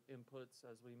other inputs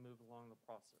as we move along the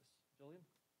process. Jillian?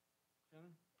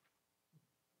 Shannon?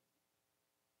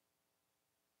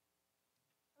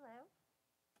 Hello.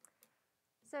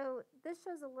 So this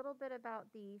shows a little bit about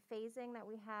the phasing that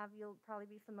we have. You'll probably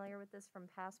be familiar with this from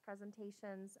past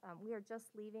presentations. We are just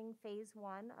leaving phase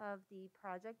 1 of the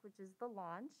project, which is the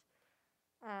launch.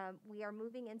 We are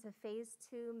moving into phase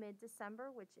 2 mid-December,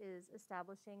 which is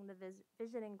establishing the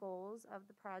vision and goals of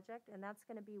the project, and that's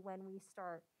going to be when we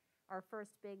start our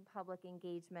first big public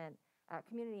engagement,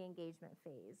 community engagement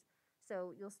phase.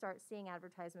 So you'll start seeing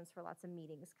advertisements for lots of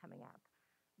meetings coming up.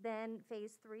 Then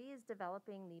phase 3 is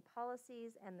developing the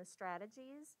policies and the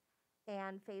strategies,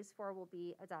 and phase 4 will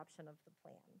be adoption of the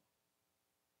plan.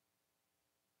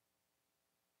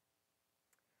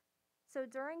 So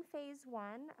during phase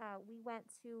 1, we went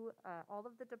to all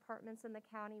of the departments in the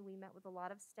county. We met with a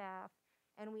lot of staff,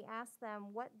 and we asked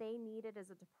them what they needed as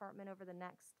a department over the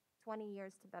next 20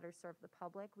 years to better serve the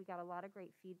public. We got a lot of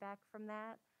great feedback from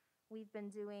that. We've been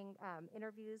doing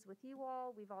interviews with you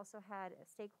all. We've also had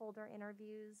stakeholder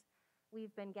interviews.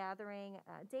 We've been gathering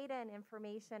data and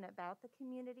information about the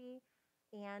community.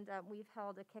 And we've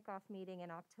held a kickoff meeting in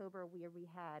October where we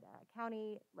had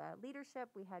county leadership,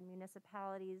 we had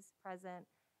municipalities present,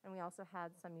 and we also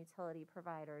had some utility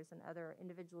providers and other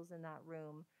individuals in that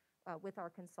room with our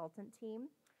consultant team.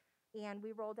 And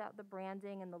we rolled out the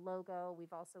branding and the logo.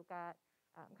 We've also got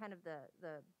kind of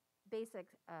the basic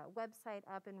website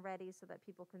up and ready so that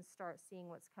people can start seeing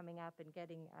what's coming up and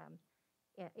getting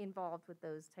involved with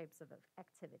those types of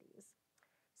activities.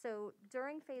 So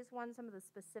during phase 1, some of the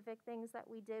specific things that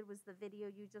we did was the video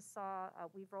you just saw.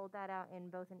 We've rolled that out in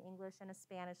both an English and a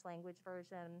Spanish language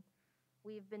version.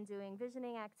 We've been doing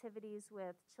visioning activities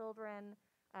with children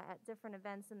at different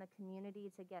events in the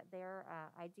community to get their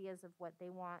ideas of what they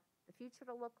want the future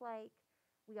to look like.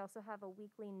 We also have a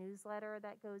weekly newsletter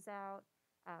that goes out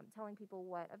telling people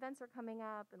what events are coming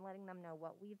up and letting them know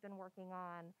what we've been working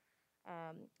on.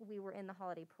 We were in the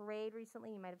holiday parade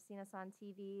recently. You might have seen us on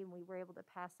TV, and we were able to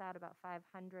pass out about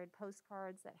 500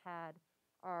 postcards that had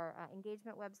our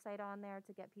engagement website on there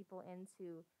to get people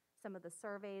into some of the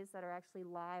surveys that are actually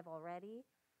live already.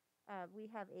 We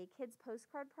have a kids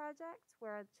postcard project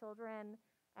where children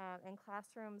and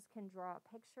classrooms can draw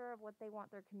a picture of what they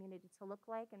want their community to look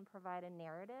like and provide a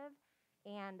narrative.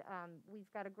 And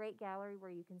we've got a great gallery where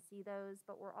you can see those,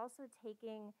 but we're also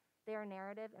taking their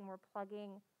narrative and we're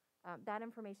plugging that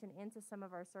information into some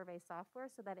of our survey software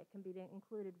so that it can be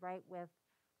included right with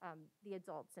the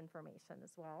adults' information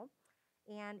as well.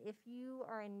 And if you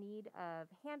are in need of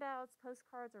handouts,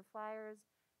 postcards, or flyers,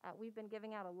 we've been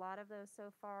giving out a lot of those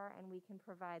so far, and we can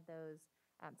provide those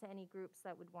to any groups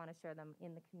that would want to share them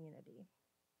in the community.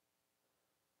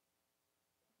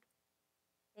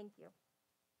 Thank you.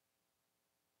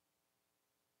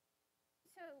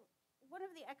 So one of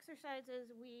the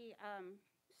exercises we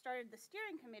started the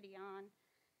steering committee on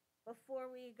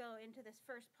before we go into this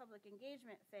first public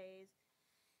engagement phase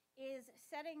is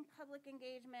setting public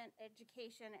engagement,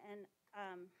 education, and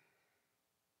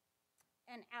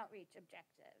outreach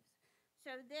objectives.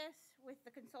 So this, with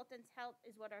the consultants' help,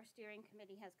 is what our steering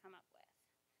committee has come up with.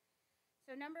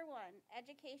 So number 1,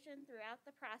 education throughout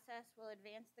the process will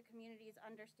advance the community's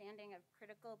understanding of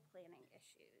critical planning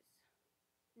issues.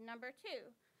 Number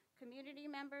 2, community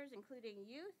members, including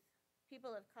youth,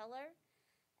 people of color,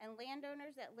 and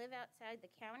landowners that live outside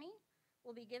the county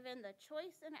will be given the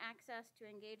choice and access to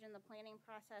engage in the planning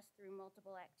process through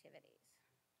multiple activities.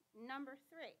 Number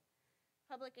 3,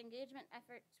 public engagement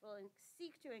efforts will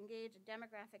seek to engage a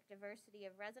demographic diversity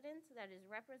of residents that is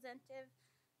representative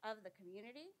of the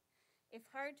community. If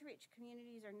hard-to-reach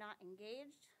communities are not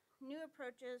engaged, new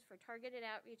approaches for targeted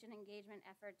outreach and engagement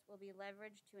efforts will be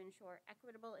leveraged to ensure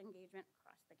equitable engagement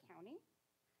across the county.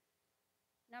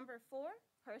 Number 4,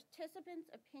 participants'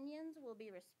 opinions will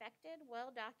be respected,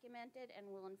 well-documented,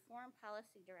 and will inform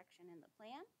policy direction in the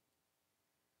plan.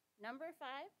 Number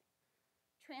 5,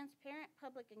 transparent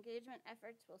public engagement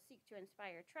efforts will seek to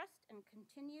inspire trust and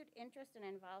continued interest and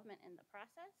involvement in the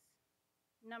process.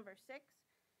 Number 6,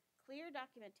 clear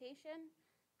documentation,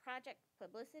 project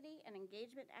publicity, and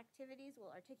engagement activities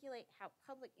will articulate how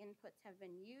public inputs have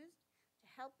been used to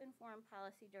help inform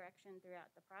policy direction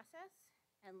throughout the process.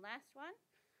 And last one,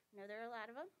 I know there are a lot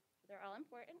of them, they're all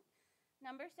important.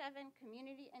 Number 7,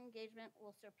 community engagement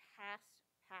will surpass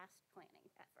past planning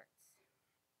efforts.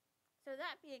 So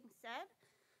that being said,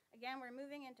 again, we're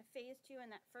moving into phase 2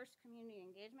 in that first community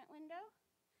engagement window.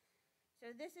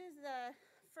 So this is the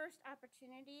first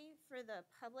opportunity for the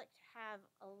public to have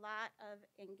a lot of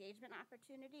engagement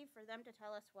opportunity for them to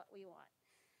tell us what we want.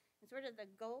 And sort of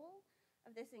the goal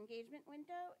of this engagement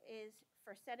window is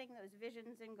for setting those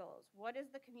visions and goals. What does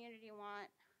the community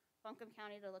want Buncombe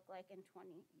County to look like in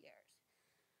 20 years?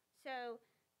 So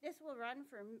this will run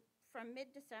from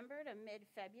mid-December to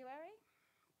mid-February.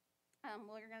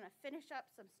 We're going to finish up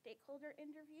some stakeholder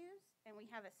interviews, and we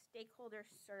have a stakeholder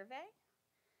survey.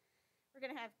 We're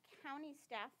going to have county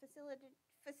staff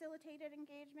facilitated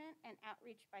engagement and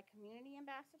outreach by community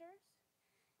ambassadors.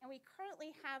 And we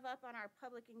currently have up on our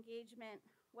public engagement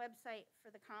website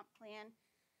for the comp plan,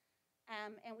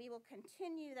 and we will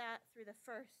continue that through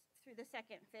the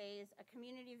second phase, a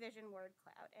community vision word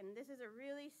cloud. And this is a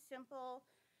really simple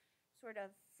sort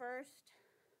of first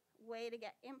way to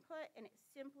get input, and it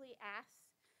simply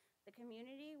asks the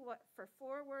community for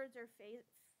 4 words or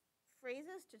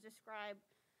phrases to describe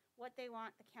what they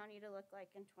want the county to look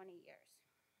like in 20 years.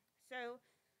 So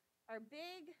our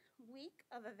big week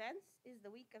of events is the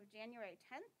week of January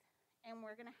 10th, and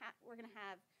we're gonna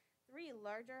have 3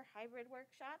 larger hybrid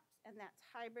workshops, and that's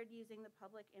hybrid using the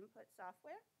public input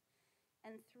software,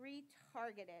 and 3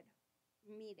 targeted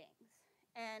meetings.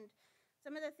 And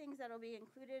some of the things that will be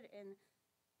included in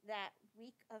that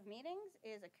week of meetings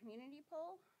is a community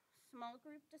poll, small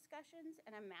group discussions,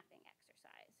 and a mapping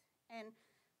exercise. And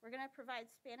we're going to provide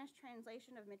Spanish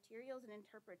translation of materials and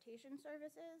interpretation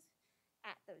services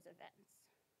at those events.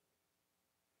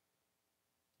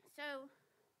 So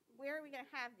where are we going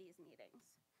to have these meetings?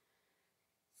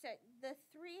 So the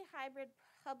 3 hybrid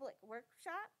public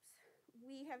workshops,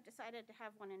 we have decided to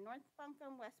have one in North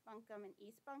Buncombe, West Buncombe, and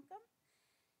East Buncombe.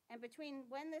 And between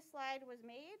when this slide was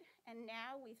made and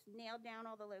now, we've nailed down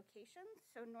all the locations.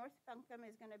 So North Buncombe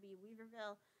is going to be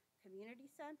Weaverville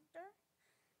Community Center.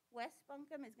 West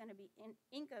Buncombe is going to be in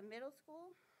Inca Middle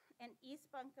School. And East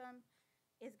Buncombe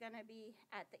is going to be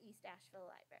at the East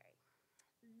Asheville Library.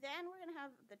 Then we're going to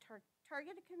have the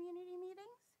targeted community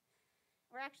meetings.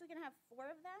 We're actually going to have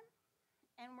 4 of them.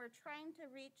 And we're trying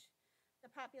to reach the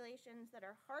populations that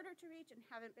are harder to reach and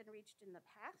haven't been reached in the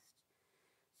past.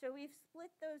 So we've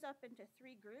split those up into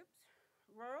 3 groups: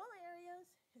 rural areas,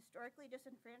 historically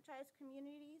disenfranchised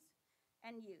communities,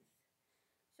 and youth.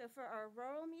 So for our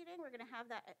rural meeting, we're going to have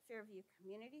that at Fairview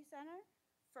Community Center.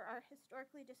 For our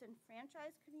historically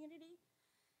disenfranchised community,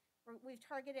 we've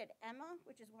targeted Emma,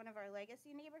 which is one of our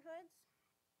legacy neighborhoods.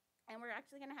 And we're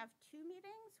actually going to have 2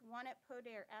 meetings, one at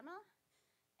Podair Emma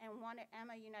and one at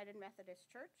Emma United Methodist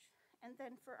Church. And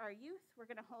then for our youth, we're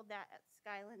going to hold that at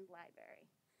Skyland Library.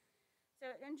 So,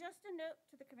 and just a note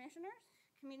to the commissioners,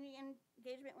 community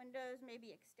engagement windows may be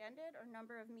extended or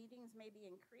number of meetings may be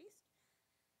increased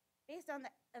based on the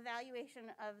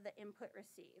evaluation of the input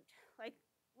received.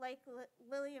 Like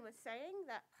Lillian was saying,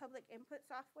 that public input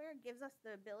software gives us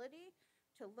the ability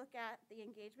to look at the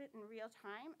engagement in real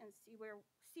time and see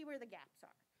where the gaps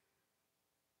are.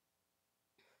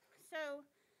 So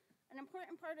an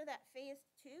important part of that phase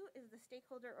 2 is the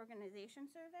stakeholder organization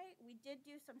survey. We did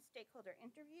do some stakeholder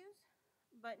interviews,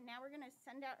 but now we're going to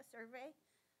send out a survey,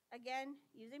 again,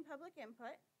 using public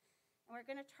input, and we're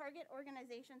going to target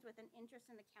organizations with an interest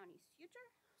in the county's future.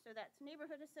 So that's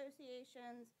neighborhood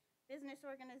associations, business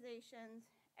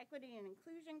organizations, equity and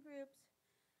inclusion groups,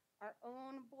 our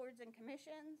own boards and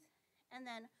commissions, and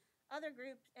then other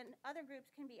groups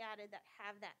can be added that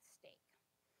have that stake.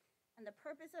 And the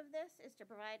purpose of this is to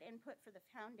provide input for the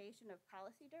foundation of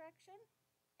policy direction,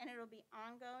 and it'll be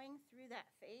ongoing through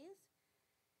that phase.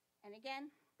 And again,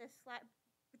 this slide,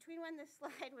 between when this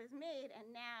slide was made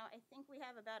and now, I think we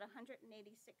have about 186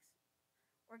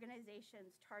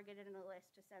 organizations targeted in the list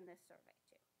to send this survey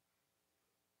to.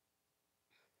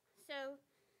 So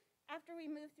after we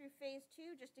move through phase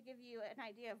 2, just to give you an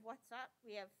idea of what's up,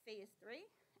 we have phase 3,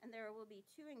 and there will be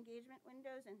 2 engagement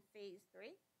windows in phase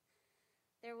 3.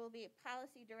 There will be a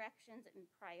policy directions and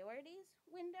priorities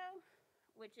window,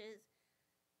 which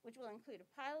will include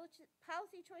a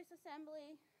policy choice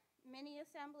assembly, mini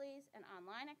assemblies, and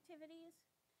online activities.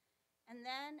 And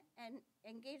then an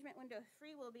engagement window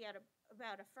 3 will be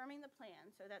about affirming the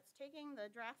plan. So that's taking the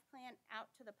draft plan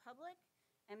out to the public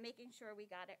and making sure we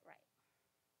got it right.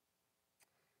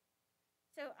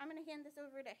 So I'm going to hand this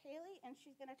over to Haley, and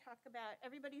she's going to talk about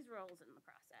everybody's roles in the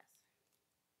process.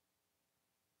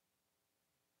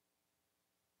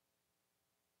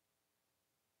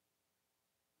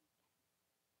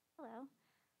 Hello.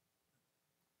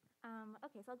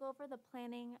 Okay, so I'll go over the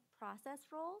planning process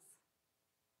roles.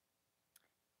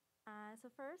 So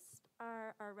first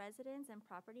are our residents and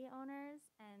property owners,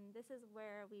 and this is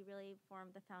where we really form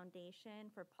the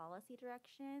foundation for policy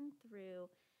direction through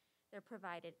their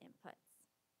provided inputs.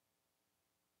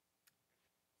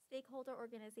 Stakeholder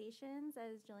organizations,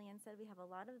 as Jillian said, we have a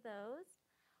lot of those,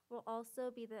 will also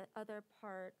be the other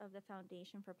part of the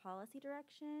foundation for policy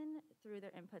direction through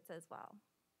their inputs as well.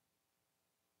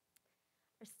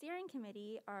 Our steering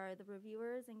committee are the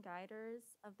reviewers and guiders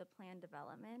of the plan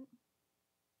development.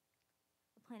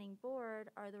 The Planning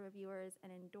Board are the reviewers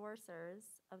and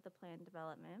endorsers of the plan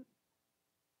development.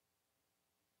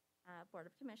 Board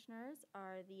of Commissioners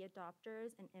are the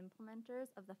adopters and implementers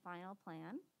of the final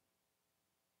plan.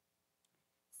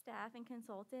 Staff and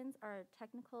consultants are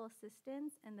technical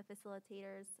assistants and the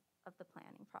facilitators of the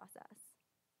planning process.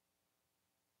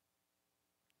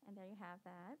 And there you have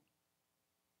that.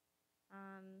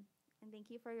 And thank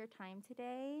you for your time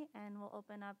today, and we'll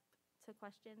open up to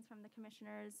questions from the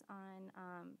commissioners on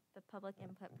the public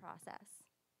input process.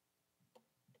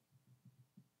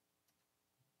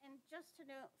 And just to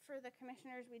note for the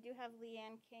commissioners, we do have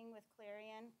Leanne King with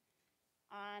Clarion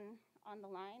on the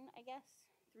line, I guess,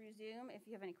 through Zoom, if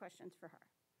you have any questions for her.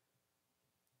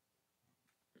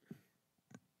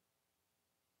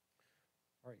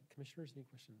 All right, commissioners, any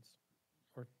questions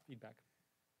or feedback?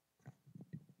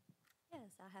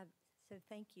 Yes, I have, so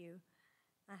thank you.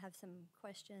 I have some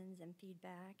questions and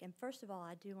feedback. And first of all,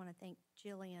 I do want to thank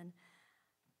Jillian.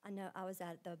 I know I was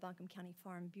at the Buncombe County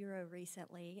Farm Bureau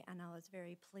recently, and I was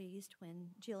very pleased when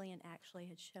Jillian actually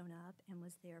had shown up and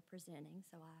was there presenting,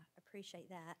 so I appreciate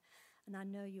that. And I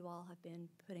know you all have been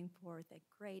putting forth a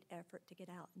great effort to get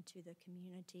out into the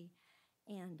community,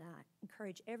 and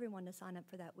encourage everyone to sign up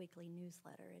for that weekly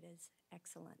newsletter. It is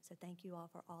excellent, so thank you all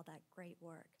for all that great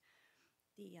work.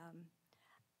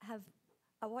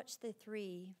 I watched the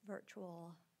 3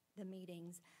 virtual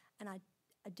meetings, and I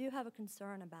do have a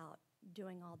concern about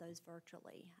doing all those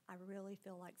virtually. I really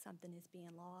feel like something is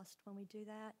being lost when we do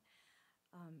that.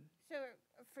 So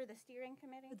for the steering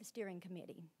committee? For the steering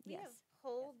committee, We yes. have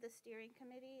polled the steering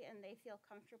committee, and they feel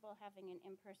comfortable having an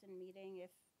in-person meeting.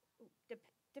 If,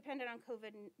 dependent on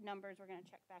COVID numbers, we're going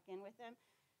to check back in with them.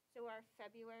 So our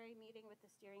February meeting with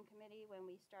the steering committee, when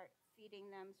we start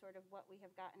feeding them sort of what we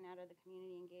have gotten out of the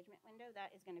community engagement window,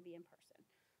 that is going to be in person.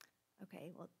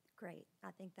 Okay, well, great.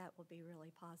 I think that will be really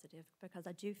positive, because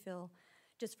I do feel,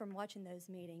 just from watching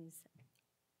those meetings,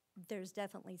 there's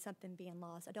definitely something being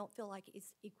lost. I don't feel like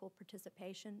it's equal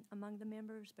participation among the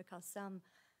members, because some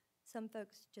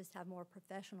folks just have more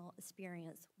professional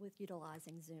experience with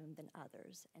utilizing Zoom than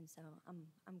others. And so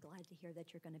I'm glad to hear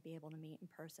that you're going to be able to meet in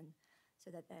person, so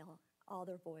that all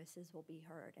their voices will be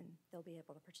heard and they'll be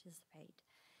able to participate.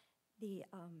 The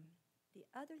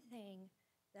other thing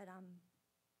that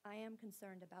I am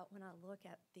concerned about when I look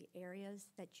at the areas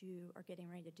that you are getting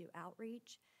ready to do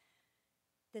outreach,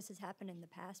 this has happened in the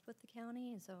past with the county,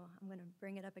 and so I'm going to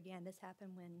bring it up again. This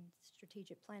happened when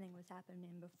strategic planning was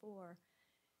happening before.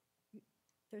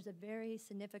 There's a very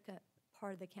significant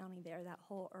part of the county there, that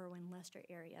whole Irwin-Lester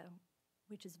area,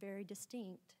 which is very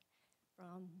distinct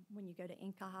from when you go to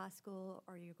Inca High School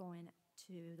or you're going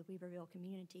to the Weaverville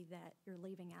community, that you're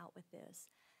leaving out with this.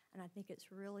 And I think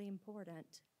it's really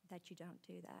important that you don't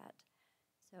do that.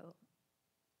 So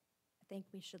I think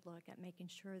we should look at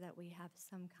making sure that we have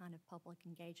some kind of public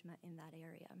engagement in that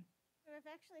area. So I've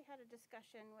actually had a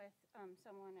discussion with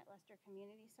someone at Lester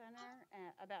Community Center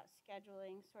about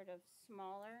scheduling sort of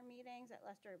smaller meetings at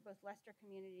both Lester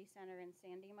Community Center and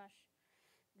Sandy Mush,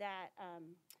 that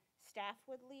staff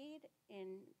would lead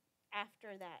in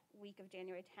after that week of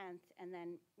January 10th, and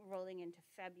then rolling into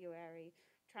February,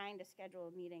 trying to schedule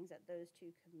meetings at those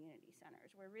 2 community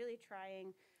centers. We're really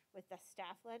trying with the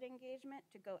staff-led engagement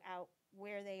to go out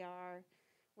where they are,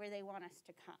 where they want us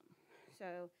to come.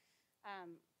 So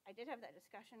I did have that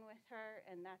discussion with her,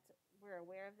 and we're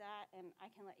aware of that, and I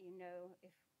can let you know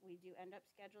if we do end up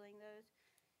scheduling those.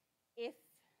 If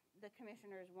the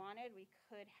commissioners wanted, we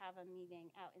could have a meeting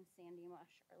out in Sandy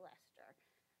Mush or Lester.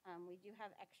 We do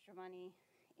have extra money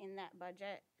in that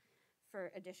budget for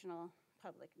additional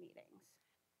public meetings.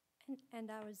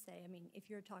 And I would say, I mean, if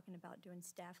you're talking about doing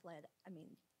staff-led, I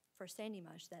mean, for Sandy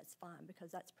Mush, that's fine, because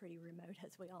that's pretty remote,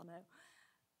 as we all know.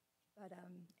 But,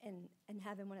 and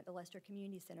having one at the Lester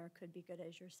Community Center could be good,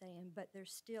 as you're saying, but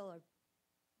there's still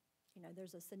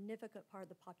there's a significant part of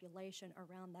the population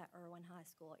around that Irwin High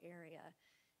School area.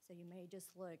 So you may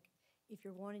just look, if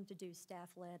you're wanting to do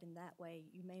staff-led in that way,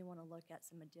 you may want to look at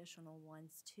some additional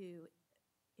ones too,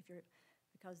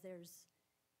 because there's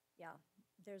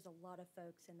a lot of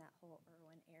folks in that whole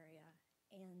Irwin area,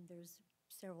 and there's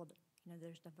several,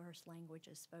 there's diverse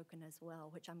languages spoken as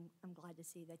well, which I'm glad to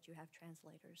see that you have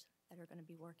translators that are going to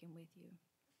be working with you.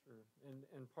 Sure,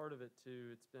 and part of it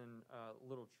too, it's been a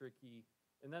little tricky,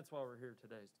 and that's why we're here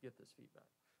today, is to get this feedback.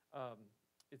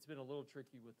 It's been a little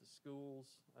tricky with the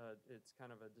schools. It's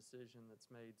kind of a decision that's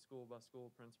made school by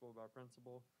school, principal by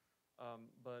principal.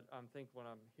 But I think what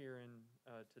I'm hearing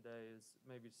today is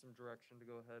maybe some direction to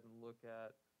go ahead and look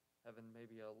at having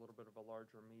maybe a little bit of a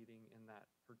larger meeting in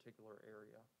that particular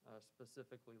area,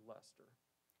 specifically Lester.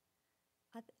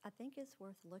 I think it's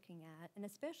worth looking at, and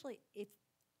especially if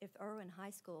Irwin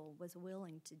High School was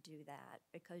willing to do that,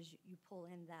 because you pull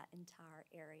in that entire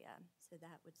area. So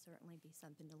that would certainly be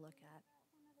something to look at.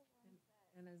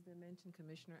 And as they mentioned,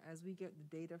 Commissioner, as we get the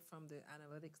data from the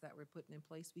analytics that we're putting in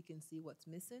place, we can see what's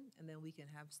missing, and then we can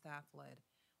have staff-led.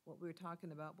 What we were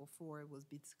talking about before was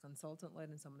be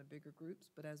consultant-led in some of the bigger groups,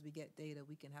 but as we get data,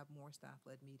 we can have more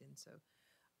staff-led meetings. So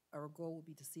our goal will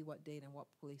be to see what data and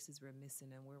what places we're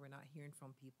missing and where we're not hearing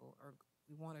from people. Or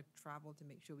we want to travel to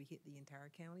make sure we hit the entire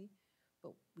county,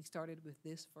 but we started with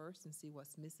this first and see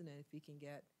what's missing, and if we can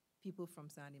get people from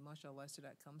Sandy Mush or Lester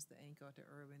that comes to Anchor to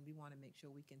Irwin, we want to make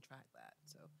sure we can track that.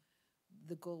 So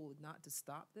the goal would not to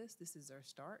stop this. This is our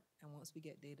start, and once we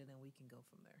get data, then we can go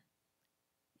from there.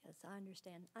 Yes, I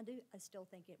understand. I still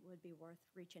think it would be worth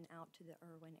reaching out to the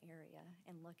Irwin area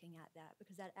and looking at that,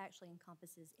 because that actually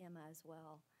encompasses Emma as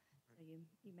well. So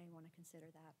you may want to consider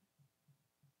that.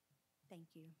 Thank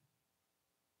you.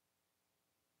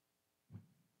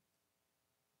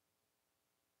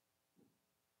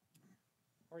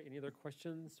 All right, any other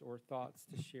questions or thoughts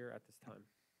to share at this time?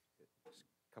 Just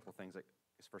a couple things. I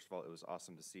guess first of all, it was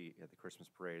awesome to see at the Christmas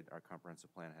parade, our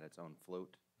comprehensive plan had its own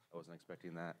float. I wasn't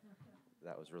expecting that.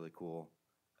 That was really cool.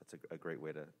 That's a great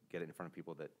way to get it in front of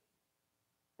people that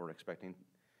weren't expecting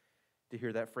to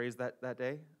hear that phrase that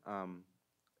day.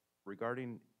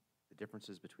 Regarding the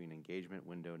differences between engagement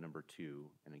window number 2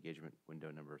 and engagement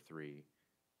window number 3,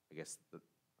 I guess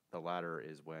the latter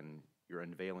is when you're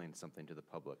unveiling something to the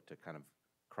public to kind of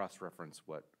cross-reference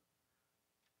what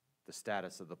the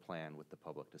status of the plan with the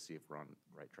public to see if we're on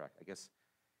the right track. I guess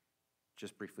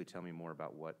just briefly tell me more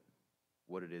about what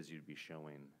it is you'd be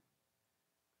showing.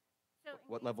 So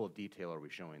What level of detail are we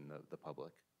showing the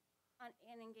public?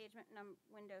 in engagement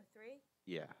window 3?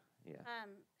 Yeah.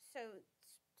 So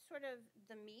sort of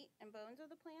the meat and bones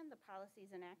of the plan, the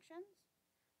policies and actions.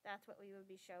 That's what we would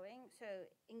be showing. So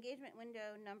engagement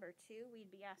window number 2, we'd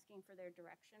be asking for their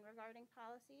direction regarding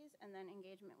policies. And then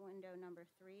engagement window number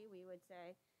 3, we would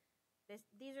say,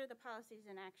 these are the policies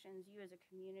and actions you as a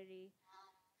community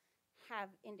have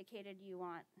indicated you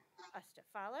want us to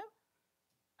follow.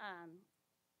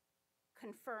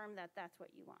 Confirm that that's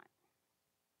what you want.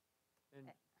 And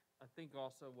I think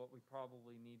also what we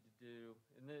probably need to do,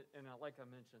 like I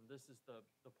mentioned, this is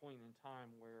the point in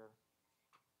time where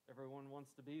everyone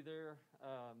wants to be there,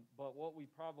 but what we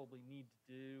probably need to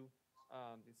do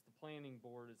is the planning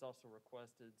board has also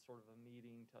requested sort of a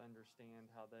meeting to understand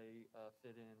how they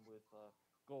fit in with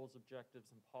goals, objectives,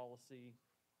 and policy.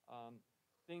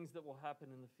 Things that will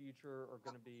happen in the future are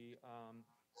going to be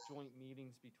joint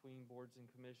meetings between boards and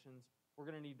commissions. We're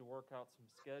going to need to work out some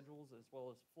schedules as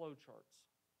well as flow charts.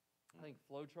 I think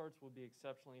flow charts would be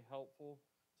exceptionally helpful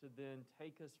to then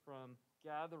take us from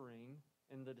gathering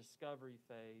in the discovery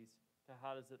phase to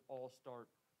how does it all start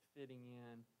fitting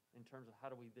in terms of how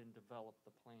do we then develop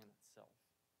the plan itself.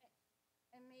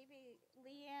 And maybe,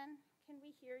 Leanne, can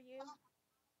we hear you?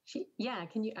 Yeah,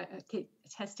 can you,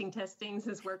 testing, is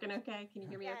this working okay? Can you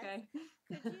hear me Yes. okay?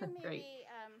 Could you Great. maybe,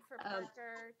 for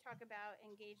Parker, talk about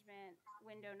engagement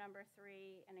window number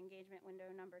 3 and engagement window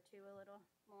number 2 a little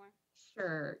more?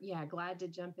 Sure, yeah, glad to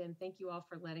jump in. Thank you all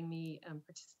for letting me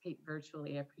participate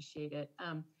virtually. I appreciate it.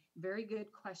 Very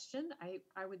good question.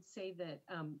 I would say that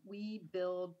we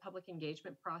build public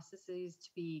engagement processes to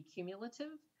be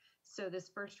cumulative. So this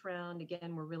first round,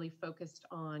 again, we're really focused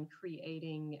on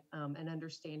creating an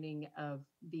understanding of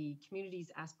the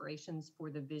community's aspirations for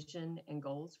the vision and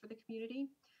goals for the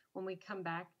community. When we come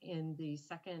back in the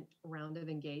second round of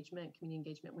engagement, community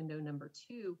engagement window number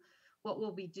 2, what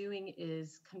we'll be doing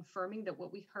is confirming that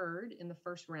what we heard in the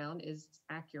first round is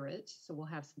accurate. So we'll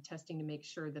have some testing to make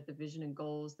sure that the vision and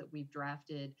goals that we've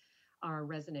drafted are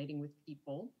resonating with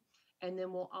people. And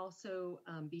then we'll also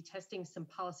be testing some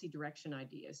policy direction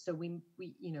ideas. So we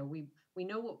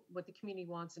know what the community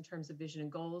wants in terms of vision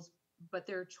and goals, but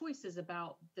there are choices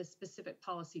about the specific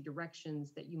policy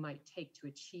directions that you might take to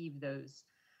achieve those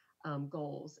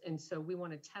goals. And so we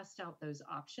want to test out those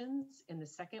options in the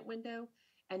second window.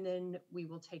 And then we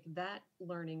will take that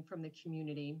learning from the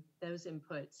community, those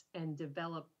inputs, and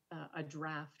develop a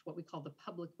draft, what we call the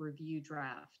public review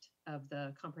draft of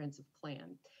the comprehensive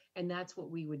plan. And that's what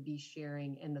we would be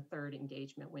sharing in the third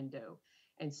engagement window.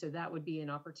 And so that would be an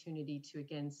opportunity to,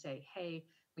 again, say, hey,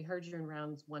 we heard you in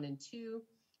rounds 1 and 2.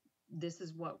 This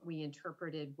is what we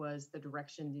interpreted was the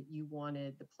direction that you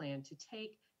wanted the plan to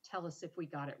take. Tell us if we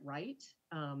got it right.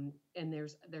 And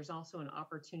there's also an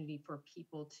opportunity for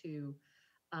people to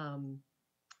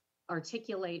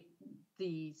articulate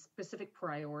the specific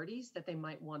priorities that they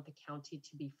might want the county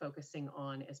to be focusing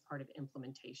on as part of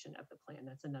implementation of the plan.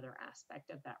 That's another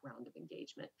aspect of that round of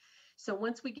engagement. So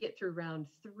once we get through round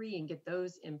 3 and get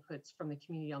those inputs from the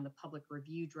community on the public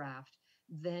review draft,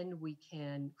 then we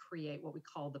can create what we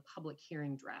call the public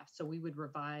hearing draft. So we would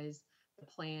revise the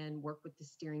plan, work with the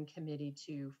steering committee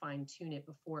to fine tune it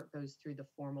before it goes through the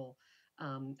formal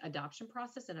adoption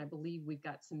process. And I believe we've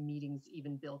got some meetings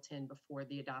even built in before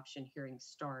the adoption hearings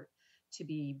start to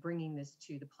be bringing this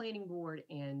to the planning board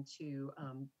and to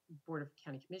Board of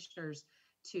County Commissioners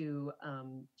to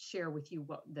share with you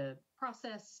what the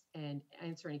process and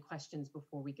answer any questions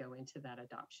before we go into that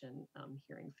adoption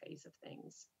hearing phase of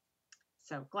things.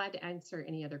 So glad to answer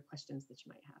any other questions that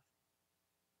you might have.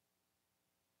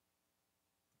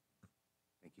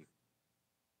 Thank you.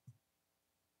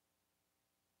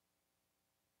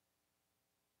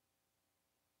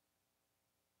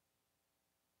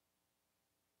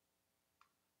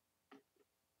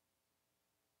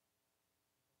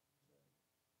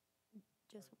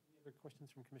 Just, Any other questions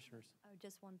from commissioners? oh,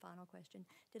 just one final question.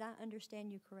 Did I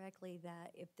understand you correctly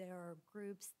that if there are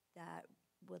groups that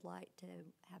would like to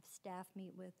have staff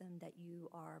meet with them, that you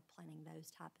are planning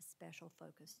those type of special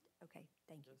focused? Okay,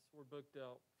 thank you. Yes, we're booked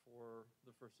out for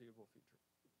the foreseeable future.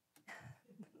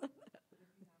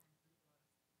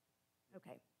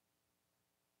 Okay.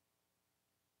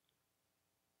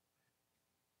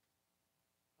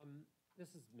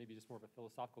 This is maybe just more of a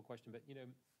philosophical question, but I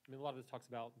mean, a lot of this talks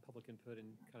about public input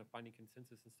and kind of finding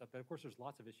consensus and stuff. But of course, there's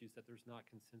lots of issues that there's not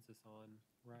consensus on,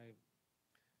 right?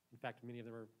 In fact, many of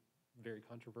them are very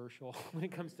controversial when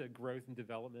it comes to growth and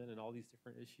development and all these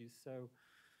different issues. So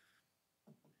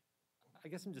I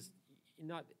guess I'm just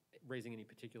not raising any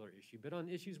particular issue, but on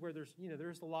issues where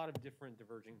there's a lot of different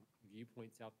diverging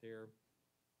viewpoints out there.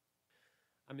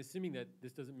 I'm assuming that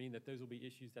this doesn't mean that those will be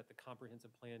issues that the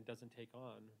comprehensive plan doesn't take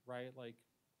on, right? Like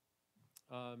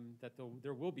that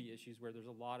there will be issues where there's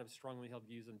a lot of strongly held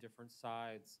views on different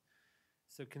sides.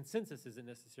 So consensus isn't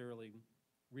necessarily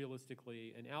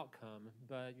realistically an outcome,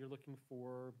 but you're looking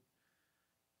for,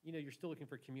 you're still looking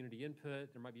for community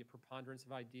input. There might be a preponderance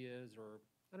of ideas, or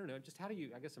I don't know, just how do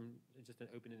you, I guess it's just an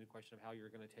open-ended question of how you're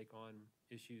going to take on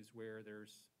issues where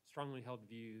there's strongly held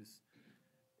views,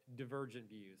 divergent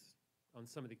views on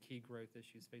some of the key growth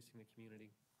issues facing the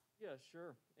community. Yeah,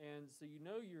 sure. And so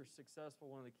you're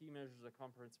successful, one of the key measures of a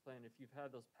comprehensive plan, if you've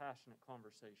had those passionate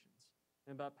conversations.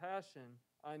 And by passion,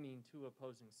 I mean two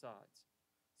opposing sides.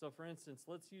 So for instance,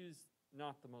 let's use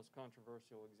not the most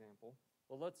controversial example,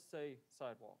 but let's say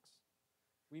sidewalks.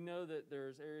 We know that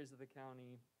there's areas of the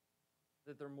county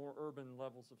that they're more urban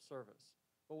levels of service,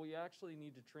 but we actually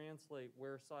need to translate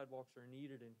where sidewalks are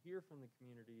needed and hear from the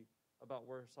community about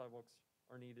where sidewalks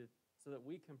are needed so that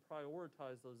we can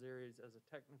prioritize those areas as a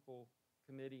technical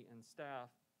committee and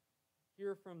staff,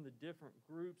 hear from the different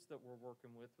groups that we're working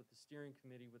with the steering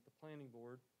committee, with the planning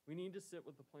board. We need to sit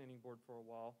with the planning board for a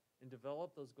while and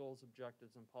develop those goals,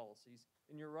 objectives, and policies.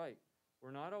 And you're right, we're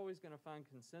not always going to find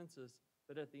consensus,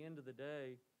 but at the end of the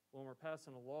day, when we're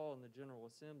passing a law in the General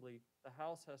Assembly, the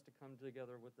House has to come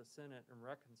together with the Senate and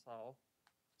reconcile.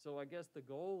 So I guess the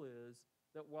goal is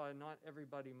that while not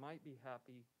everybody might be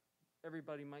happy,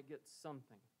 everybody might get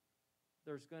something.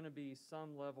 There's going to be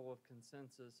some level of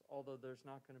consensus, although there's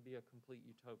not going to be a complete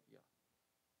utopia.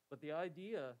 But the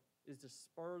idea is to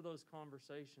spur those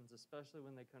conversations, especially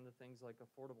when they come to things like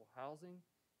affordable housing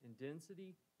and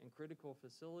density and critical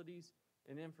facilities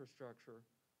and infrastructure,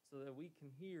 so that we can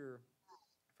hear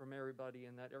from everybody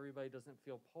and that everybody doesn't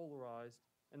feel polarized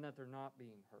and that they're not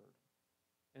being heard.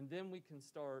 And then we can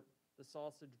start the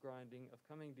sausage grinding of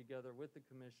coming together with the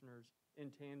commissioners in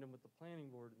tandem with the planning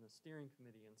board and the steering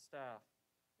committee and staff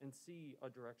and see a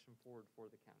direction forward for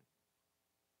the county.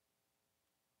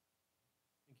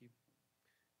 Thank you.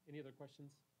 Any other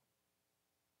questions?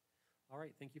 All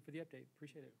right, thank you for the update.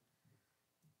 Appreciate it.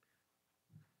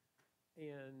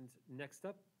 And next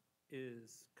up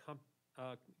is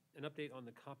an update on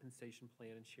the compensation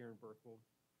plan, and Sharon Burke will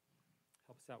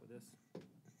help us out with this.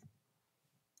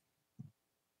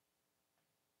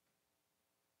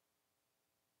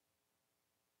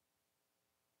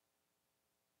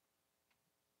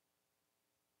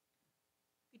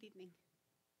 Good evening.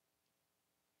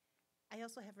 I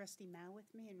also have Rusty Mao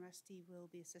with me, and Rusty will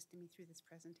be assisting me through this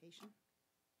presentation.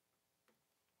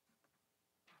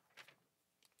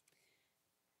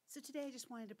 So today I just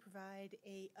wanted to provide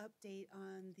an update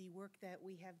on the work that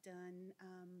we have done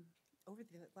over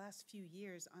the last few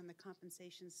years on the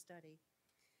compensation study.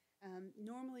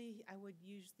 Normally I would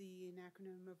use an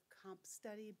acronym of COMP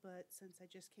study, but since I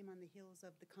just came on the heels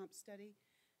of the COMP study,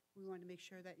 we wanted to make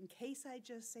sure that in case I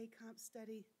just say comp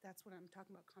study, that's what I'm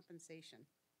talking about, compensation.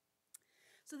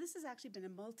 So this has actually been a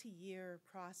multi-year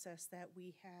process that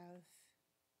we have,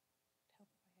 help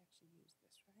if I actually use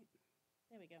this, right?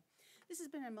 There we go. This has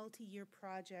been a multi-year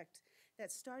project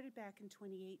that started back in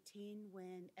 2018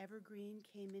 when Evergreen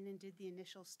came in and did the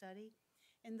initial study.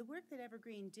 And the work that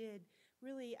Evergreen did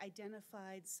really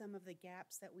identified some of the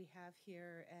gaps that we have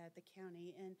here at the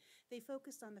county. And they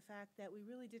focused on the fact that we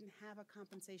really didn't have a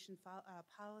compensation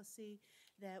policy,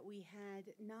 that we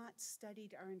had not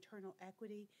studied our internal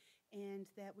equity, and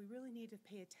that we really need to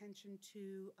pay attention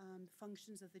to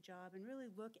functions of the job and really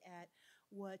look at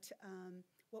what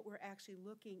we're actually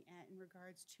looking at in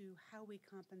regards to how we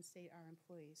compensate our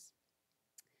employees.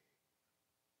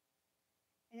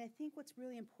 And I think what's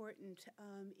really important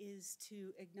is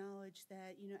to acknowledge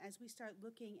that, as we start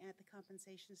looking at the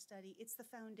compensation study, it's the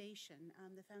foundation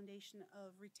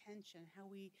of retention, how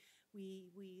we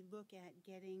look at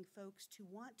getting folks to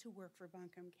want to work for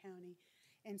Buncombe County.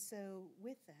 And so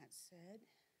with that said,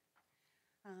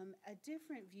 a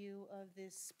different view of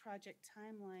this project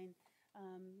timeline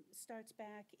starts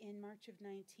back in March of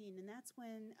 19, and that's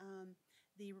when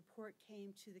the report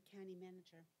came to the county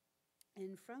manager.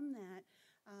 And from that,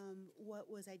 what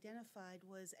was identified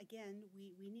was, again,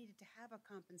 we needed to have a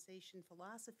compensation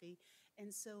philosophy.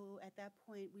 And so at that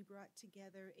point, we brought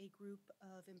together a group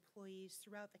of employees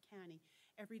throughout the county.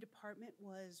 Every department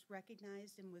was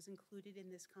recognized and was included in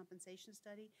this compensation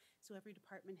study, so every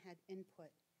department had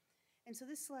input. And so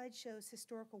this slide shows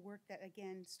historical work that,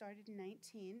 again, started in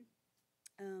 19.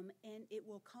 And it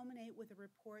will culminate with a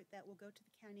report that will go to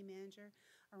the county manager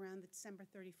around the December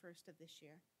 31st of this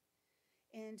year.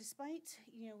 And despite,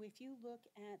 if you look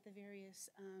at the various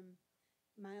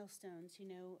milestones,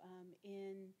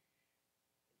 in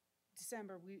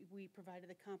December, we provided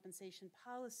the compensation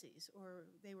policies, or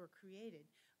they were created.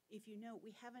 If you know,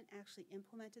 we haven't actually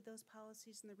implemented those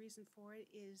policies, and the reason for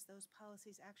it is those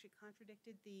policies actually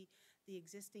contradicted the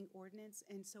existing ordinance,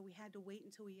 and so we had to wait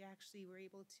until we actually were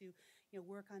able to,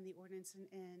 work on the ordinance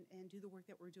and do the work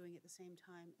that we're doing at the same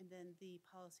time, and then the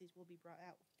policies will be brought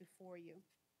out before you.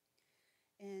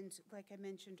 And like I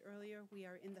mentioned earlier, we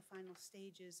are in the final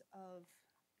stages of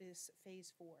this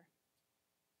phase 4.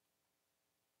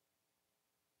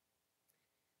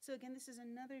 So again, this is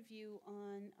another view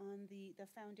on the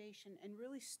foundation, and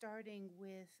really starting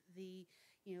with the,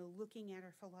 looking at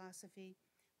our philosophy,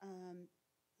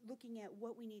 looking at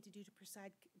what we need to do to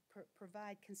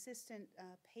provide consistent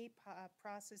pay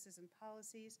processes and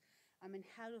policies, and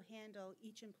how to handle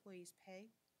each employee's pay.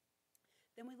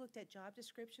 Then we looked at job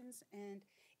descriptions, and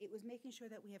it was making sure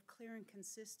that we have clear and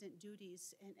consistent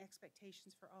duties and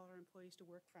expectations for all our employees to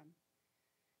work from.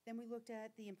 Then we looked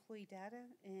at the employee data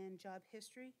and job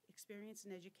history, experience,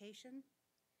 and education.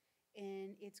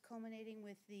 And it's culminating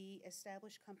with the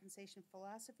established compensation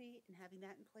philosophy and having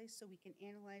that in place so we can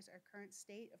analyze our current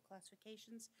state of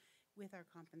classifications with our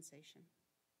compensation.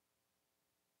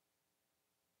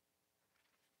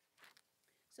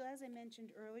 So as I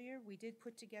mentioned earlier, we did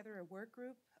put together a work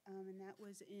group, and that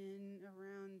was in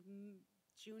around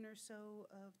June or so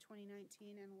of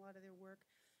 2019, and a lot of their work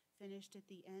finished at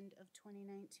the end of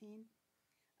 2019.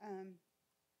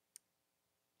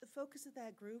 The focus of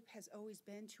that group has always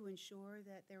been to ensure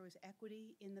that there was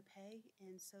equity in the pay,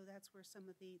 and so that's where some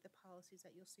of the policies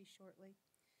that you'll see shortly.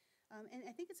 And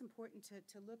I think it's important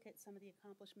to look at some of the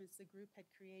accomplishments the group had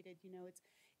created.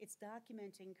 It's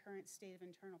documenting current state of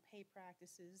internal pay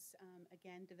practices,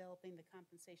 again, developing the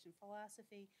compensation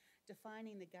philosophy,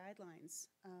 defining the guidelines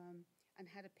on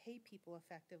how to pay people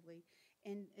effectively,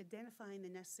 and identifying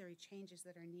the necessary changes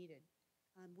that are needed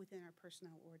within our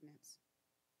personnel ordinance.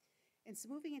 And so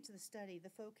moving into the study, the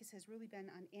focus has really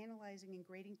been on analyzing and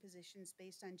grading positions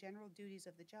based on general duties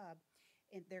of the job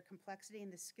and their complexity and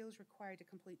the skills required to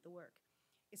complete the work.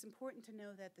 It's important to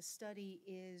know that the study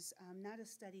is not a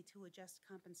study to adjust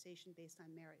compensation based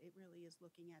on merit. It really is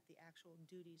looking at the actual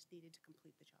duties needed to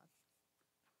complete the job.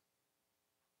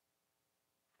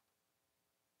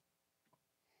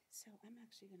 So I'm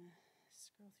actually going to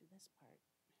scroll through this part,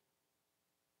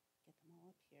 get them all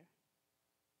up here.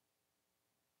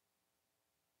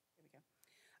 There we go.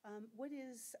 What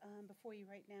is before you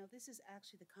right now, this is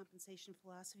actually the compensation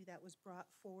philosophy that was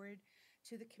brought forward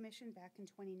to the commission back in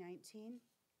 2019.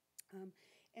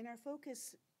 And our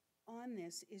focus on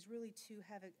this is really to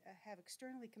have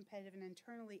externally competitive and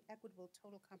internally equitable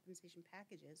total compensation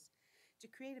packages, to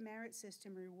create a merit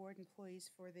system and reward employees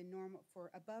for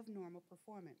above normal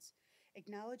performance,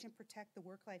 acknowledge and protect the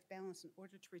work-life balance in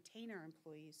order to retain our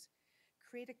employees,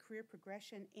 create a career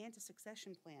progression and a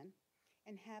succession plan,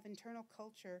 and have internal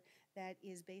culture that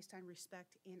is based on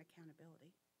respect and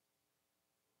accountability.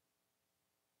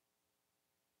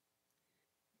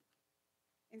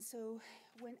 And so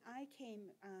when I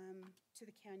came to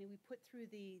the county, we put through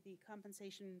the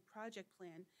compensation project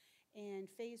plan. And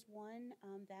phase one,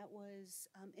 that was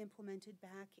implemented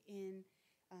back in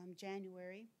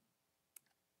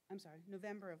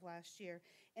November of last year.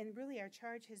 And really our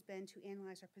charge has been to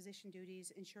analyze our position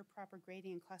duties, ensure proper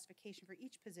grading and classification for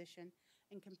each position,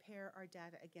 and compare our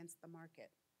data against the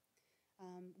market.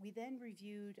 We then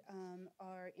reviewed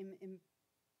our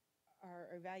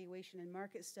evaluation and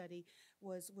market study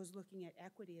was looking at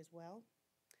equity as well.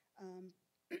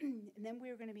 And then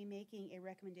we're going to be making a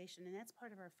recommendation, and that's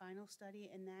part of our final study,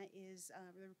 and that is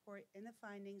the report and the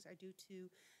findings are due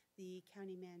to the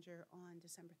county manager on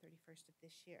December 31st of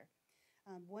this year.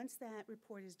 Once that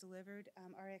report is delivered,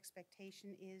 our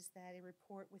expectation is that a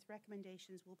report with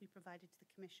recommendations will be provided to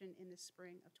the commission in the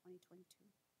spring of 2022.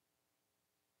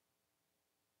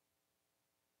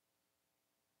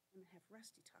 I'm going to have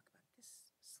Rusty talk about this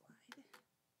slide.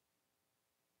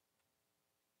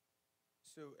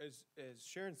 So as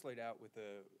Sharon's laid out with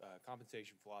the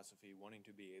compensation philosophy, wanting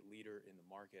to be a leader in the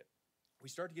market, we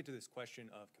start to get to this question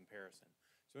of comparison.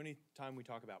 So anytime we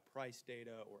talk about price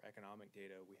data or economic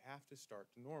data, we have to start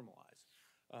to normalize.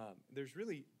 There's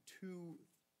really two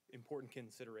important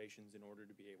considerations in order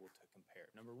to be able to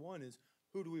compare. Number one is,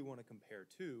 who do we want to compare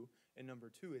to? And number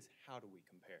two is, how do we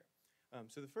compare?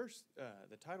 So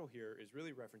the title here is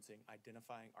really referencing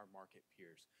identifying our market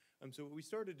peers. So what we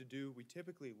started to do, we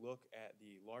typically look at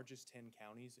the largest 10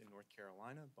 counties in North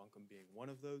Carolina, Buncombe being one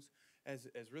of those, as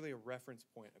really a reference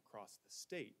point across the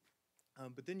state.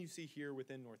 But then you see here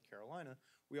within North Carolina,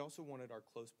 we also wanted our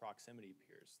close proximity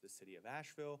peers, the city of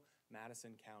Asheville,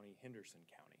 Madison County, Henderson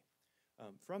County.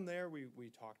 From there,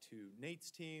 we talked to Nate's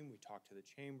team, we talked to the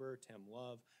chamber, Tim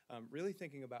Love, really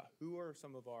thinking about who are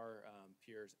some of our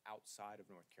peers outside of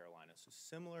North Carolina. So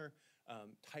similar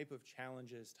type of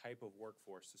challenges, type of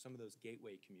workforce, so some of those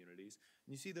gateway communities.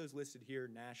 And you see those listed here,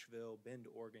 Nashville, Bend,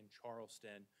 Oregon,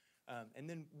 Charleston. And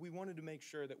then we wanted to make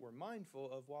sure that we're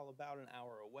mindful of, while about an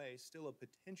hour away, still a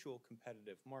potential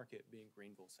competitive market being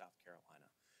Greenville, South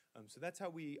Carolina. So that's how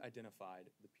we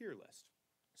identified the peer list.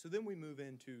 So then we move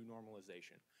into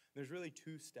normalization. There's really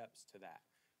two steps to that.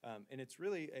 And it's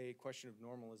really a question of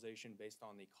normalization based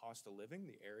on the cost of living,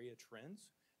 the area trends,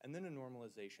 and then a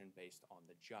normalization based on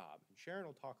the job. And Sharon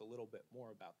will talk a little bit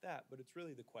more about that, but it's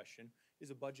really the question, is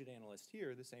a budget analyst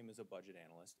here the same as a budget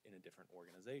analyst in a different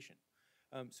organization?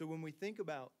 So when we think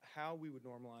about how we would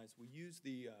normalize, we use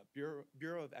the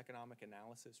Bureau of Economic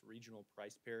Analysis regional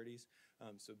price parities.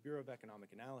 So Bureau of Economic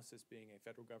Analysis being a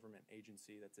federal government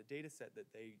agency, that's a data set that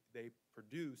they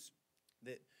produce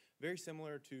that, very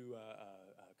similar to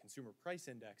a consumer price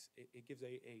index, it gives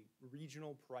a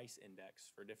regional price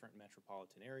index for different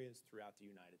metropolitan areas throughout the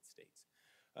United States.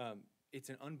 It's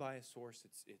an unbiased source.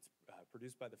 It's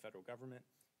produced by the federal government.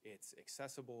 It's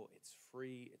accessible, it's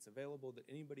free, it's available, that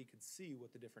anybody could see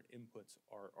what the different inputs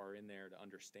are in there to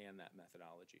understand that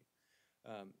methodology.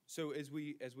 So as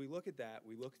we look at that,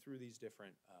 we look through these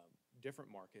different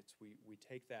markets, we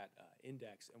take that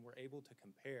index and we're able to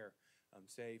compare,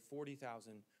 say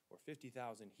 40,000 or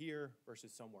 50,000 here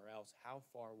versus somewhere else. How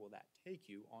far will that take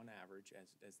you on average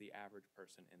as the average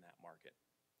person in that market?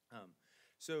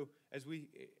 So as we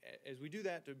do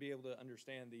that to be able to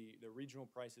understand the regional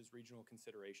prices, regional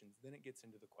considerations, then it gets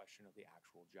into the question of the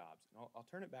actual jobs. And I'll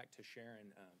turn it back to Sharon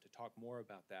to talk more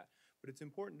about that. But it's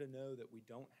important to know that we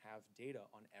don't have data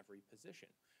on every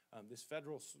position. This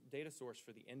federal data source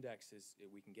for the index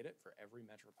we can get it for every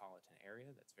metropolitan area.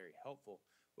 That's very helpful.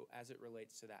 But as it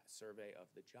relates to that survey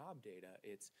of the job data,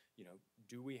 it's,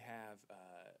 do we have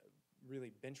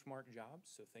really benchmark jobs,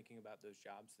 so thinking about those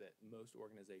jobs that most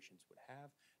organizations would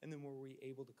have, and then were we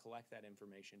able to collect that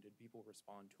information? Did people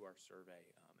respond to our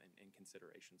survey and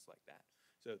considerations like that?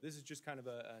 So this is just kind of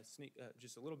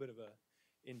just a little bit of a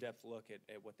in-depth look at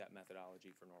what that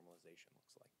methodology for normalization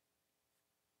looks like.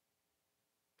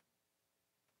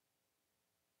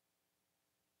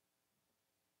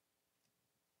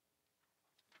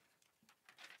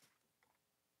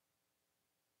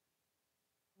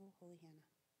 Oh, holy Hannah.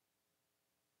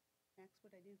 Max,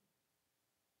 what'd I do?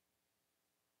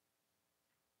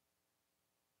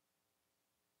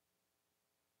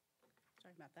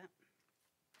 Sorry about that.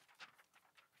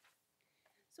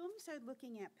 So when we started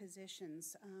looking at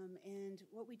positions, and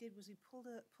what we did was we pulled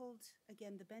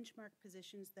again the benchmark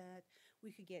positions that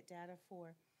we could get data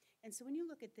for. And so when you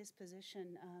look at this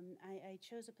position, I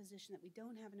chose a position that we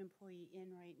don't have an employee in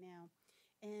right now.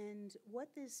 And what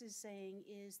this is saying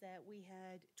is that we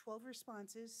had 12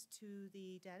 responses to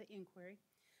the data inquiry.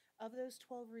 Of those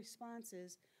 12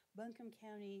 responses, Buncombe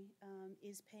County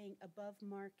is paying above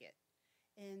market.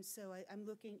 And so I'm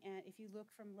looking at, if you look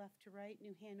from left to right,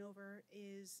 New Hanover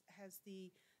has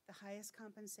the highest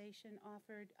compensation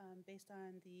offered based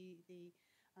on the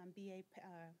BA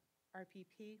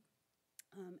RPP,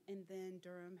 and then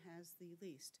Durham has the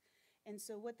least. And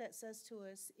so what that says to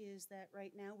us is that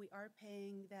right now we are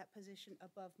paying that position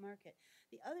above market.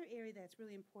 The other area that's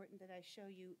really important that I show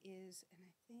you is, and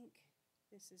I think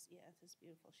this is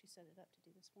beautiful. She set it up to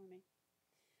do this for me.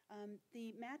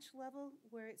 The match level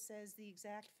where it says the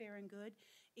exact, fair, and good,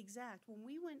 exact. When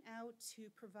we went out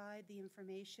to provide the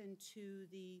information to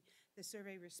the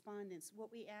survey respondents,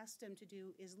 what we asked them to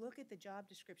do is look at the job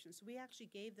description. So we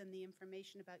actually gave them the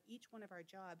information about each one of our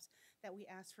jobs that we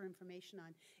asked for information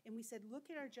on. And we said, look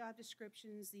at our job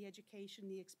descriptions, the education,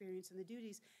 the experience, and the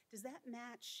duties. Does that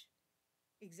match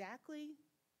exactly?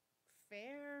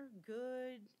 Fair,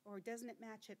 good, or doesn't it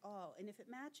match at all? And if it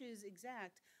matches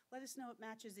exact, let us know it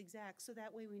matches exact, so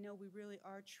that way we know we really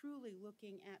are truly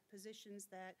looking at positions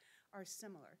that are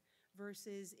similar.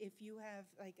 Versus if you have,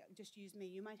 like, just use me,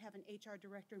 you might have an HR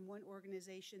director in one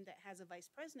organization that has a vice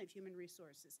president of human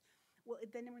resources. Well,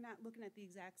 then we're not looking at the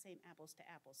exact same apples to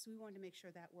apples. So we wanted to make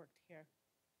sure that worked here.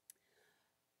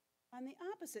 On the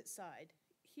opposite side,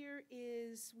 here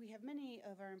is, we have many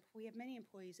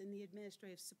employees in the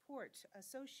administrative support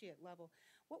associate level.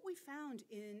 What we found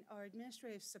in our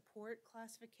administrative support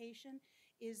classification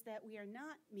is that we are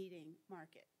not meeting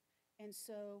market. And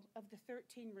so of the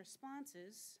 13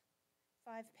 responses,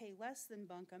 5 pay less than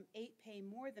Buncombe, 8 pay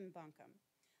more than Buncombe.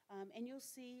 And you'll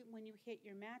see when you hit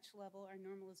your match level, our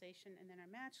normalization, and then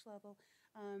our match level,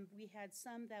 we had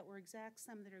some that were exact,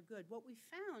 some that are good. What we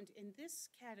found in this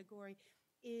category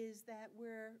is that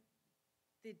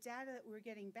the data that we're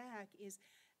getting back is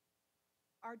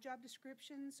our job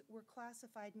descriptions were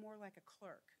classified more like a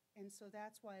clerk. And so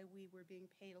that's why we were being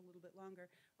paid a little bit longer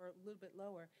or a little bit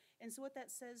lower. And so what that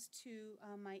says to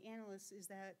my analysts is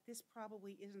that this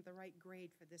probably isn't the right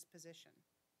grade for this position.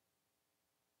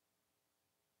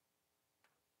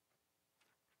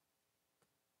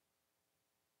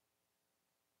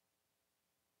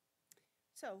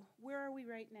 So where are we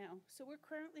right now? So we're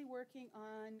currently working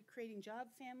on creating job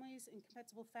families and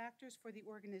compensable factors for the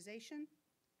organization.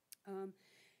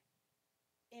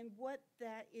 And what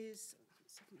that is,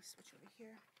 let's see if I can switch over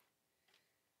here.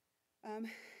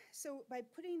 So by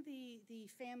putting the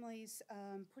families,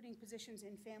 putting positions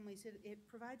in families, it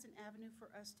provides an avenue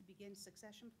for us to begin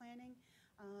succession planning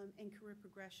and career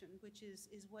progression, which is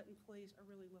what employees are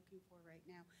really looking for right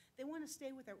now. They want to stay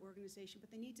with our organization,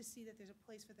 but they need to see that there's a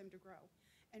place for them to grow.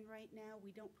 And right now,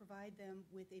 we don't provide them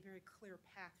with a very clear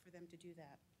path for them to do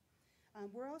that.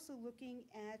 We're also looking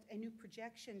at a new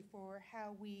projection for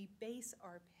how we base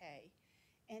our pay.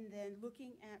 And then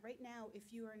looking at, right now, if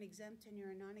you are an exempt and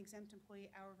you're a non-exempt employee,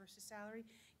 hour versus salary,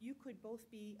 you could both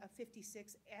be a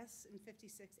 56S and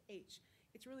 56H.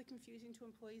 It's really confusing to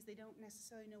employees. They don't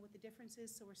necessarily know what the difference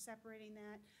is, so we're separating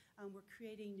that. We're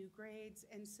creating new grades.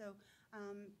 And so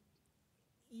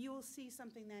you'll see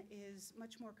something that is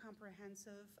much more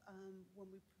comprehensive when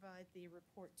we provide the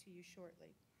report to you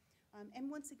shortly.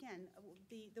 And once again,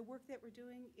 the work that we're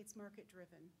doing, it's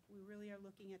market-driven. We really are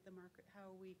looking at the market,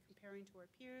 how are we comparing to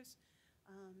our peers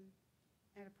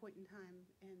at a point in time,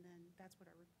 and then that's what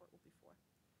our report will be for.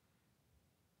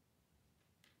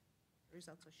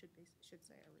 Results, I should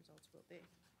say our results will be.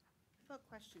 How about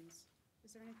questions?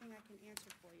 Is there anything I can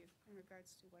answer for you in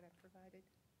regards to what I've provided?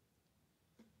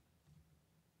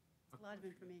 It's a lot of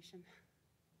information.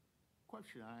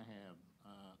 Question I have,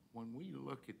 when we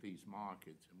look at these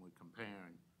markets and we're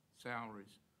comparing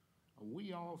salaries, are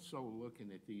we also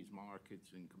looking at these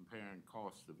markets and comparing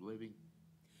cost of living?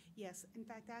 Yes, in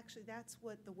fact, actually, that's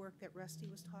what the work that Rusty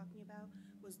was talking about,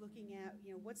 was looking at,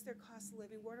 what's their cost of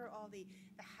living, what are all the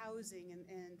housing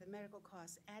and the medical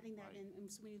costs, adding that in.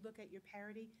 And so when you look at your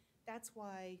parity, that's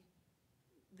why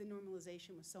the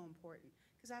normalization was so important,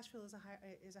 because Asheville is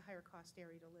a higher cost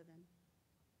area to live in.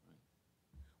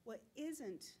 What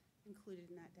isn't included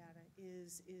in that data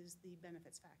is the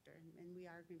benefits factor, and we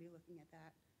are going to be looking at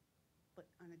that,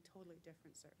 but on a totally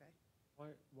different survey.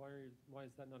 Why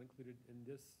is that not included in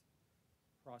this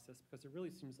process? Because it really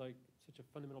seems like such a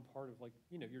fundamental part of, like,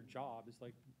 your job is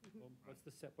like, well,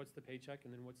 what's the paycheck,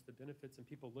 and then what's the benefits, and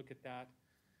people look at that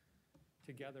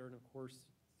together. And of course,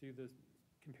 through the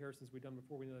comparisons we've done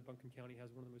before, we know that Buncombe County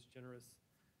has one of the most generous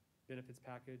benefits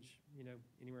package,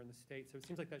 anywhere in the state. So it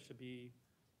seems like that should be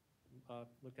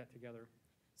looked at together.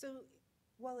 So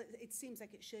Well, it seems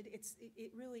like it should.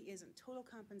 It really isn't. Total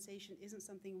compensation isn't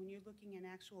something, when you're looking at an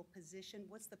actual position,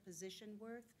 what's the position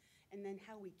worth? And then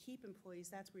how we keep employees,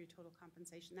 that's where your total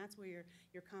compensation, that's where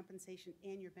your compensation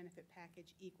and your benefit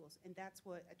package equals. And that's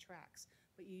what attracts,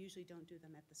 but you usually don't do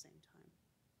them at the same time.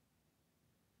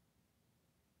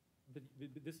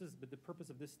 But the purpose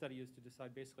of this study is to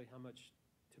decide basically how much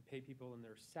to pay people in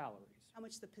their salaries. How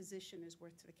much the position is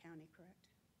worth to the county, correct?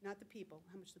 Not the people,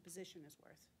 how much the position is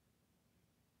worth.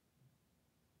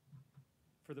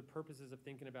 For the purposes of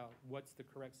thinking about what's the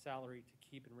correct salary to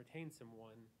keep and retain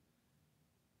someone,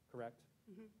 correct?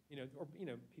 Mhm. You know, or, you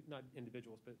know, not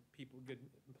individuals, but people, good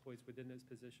employees within those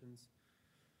positions.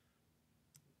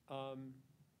 But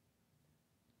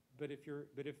if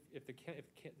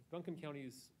Buncombe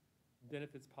County's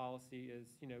benefits policy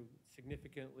is, you know,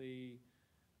 significantly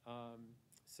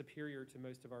superior to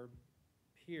most of our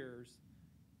peers,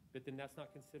 but then that's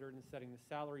not considered in setting the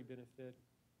salary benefit,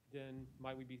 then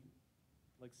might we be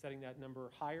like setting that number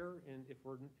higher? And if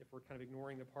we're kind of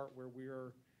ignoring the part where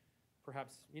we're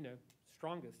perhaps, you know,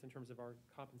 strongest in terms of our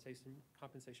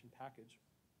compensation package.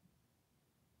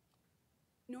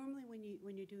 Normally,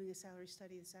 when you're doing a salary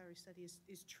study, the salary study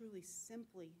is truly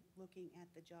simply looking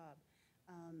at the job.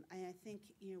 And I think,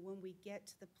 you know, when we get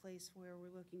to the place where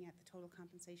we're looking at the total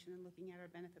compensation and looking at our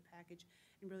benefit package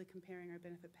and really comparing our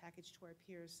benefit package to our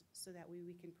peers so that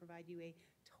we can provide you a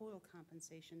total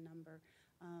compensation number,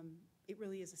 it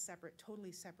really is a separate,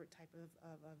 totally separate type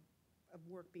of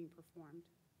work being performed.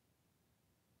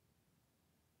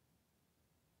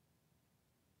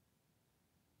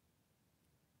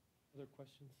 Other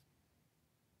questions?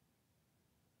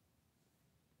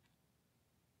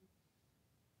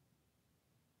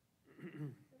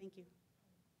 Thank you.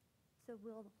 So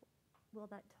will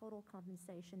that total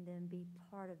compensation then be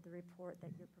part of the report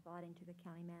that you're providing to the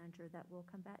county manager that will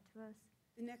come back to us?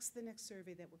 The next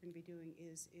survey that we're going to be doing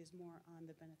is more on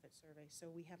the benefit survey, so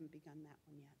we haven't begun that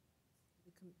one yet.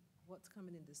 What's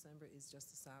coming in December is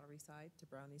just the salary side, to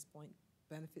Brownie's point.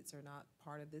 Benefits are not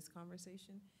part of this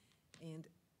conversation. And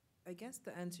I guess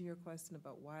to answer your question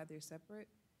about why they're separate,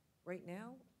 right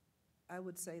now, I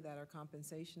would say that our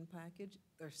compensation package,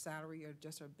 their salary or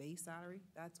just our base salary,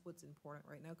 that's what's important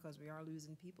right now, because we are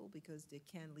losing people because they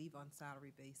can leave on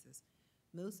salary basis.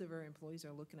 Most of our employees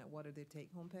are looking at what are their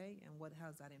take-home pay and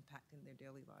how's that impacting their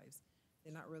daily lives.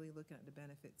 They're not really looking at the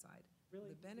benefit side. Really?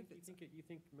 The benefits. You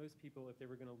think most people, if they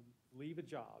were going to leave a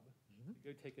job, to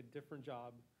go take a different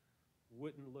job,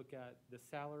 wouldn't look at the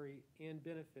salary and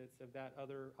benefits of that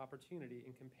other opportunity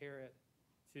and compare it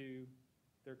to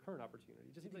their current opportunity?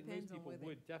 It just seems like most people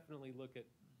would definitely look at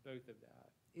both of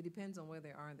that. It depends on where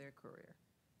they are in their career.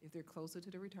 If they're closer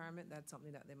to the retirement, that's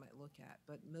something that they might look at.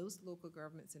 But most local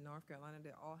governments in North Carolina,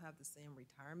 they all have the same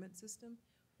retirement system.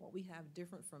 What we have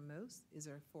different from most is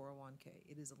our 401k.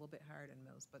 It is a little bit higher than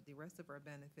most, but the rest of our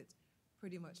benefits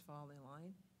pretty much fall in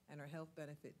line, and our health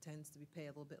benefit tends to be paid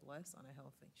a little bit less on a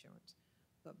health insurance.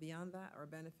 But beyond that, our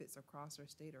benefits across our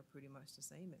state are pretty much the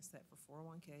same, except for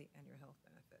 401k and your health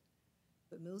benefit.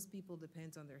 But most people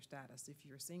depends on their status. If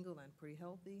you're single and pretty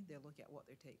healthy, they look at what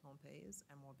their take-home pay is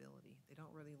and mobility. They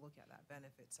don't really look at that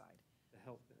benefit side. The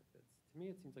health benefits. To me,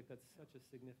 it seems like that's such a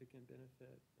significant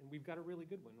benefit. And we've got a really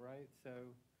good one, right?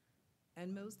 So.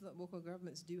 And most of the local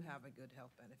governments do have a good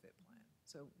health benefit plan.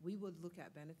 So we would look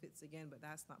at benefits again, but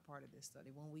that's not part of this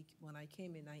study. When I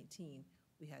came in 2019,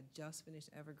 we had just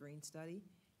finished Evergreen study,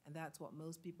 and that's what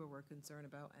most people were concerned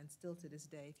about. And still to this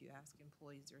day, if you ask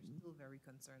employees, they're still very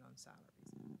concerned on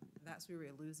salaries. And that's where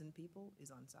we're losing people,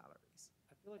 is on salaries.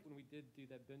 I feel like when we did do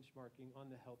that benchmarking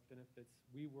on the health benefits,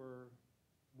 we were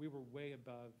way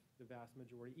above the vast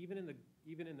majority, even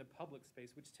in the public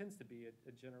space, which tends to be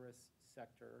a generous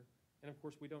sector. And of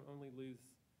course, we don't only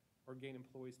lose or gain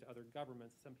employees to other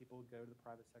governments. Some people go to the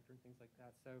private sector and things like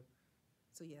that. So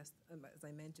yes, as I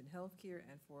mentioned, healthcare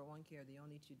and 401k are the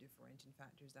only two differentiating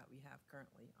factors that we have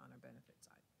currently on our benefit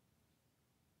side.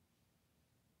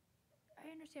 I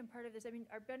understand part of this. I mean,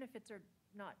 our benefits are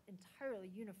not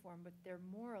entirely uniform, but they're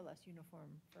more or less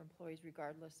uniform for employees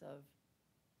regardless of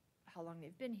how long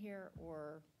they've been here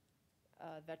or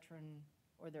veteran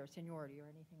or their seniority or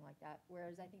anything like that.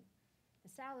 Whereas I think the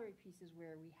salary piece is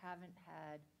where we haven't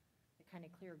had the kind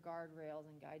of clear guardrails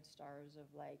and guide stars of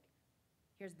like,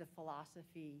 here's the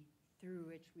philosophy through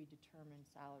which we determine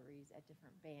salaries at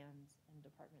different bands and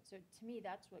departments. So to me,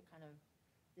 that's what kind of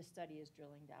this study is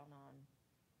drilling down on.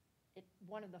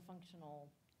 One of the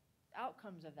functional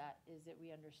outcomes of that is that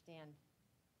we understand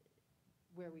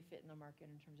where we fit in the market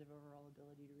in terms of overall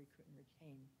ability to recruit and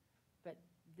retain. But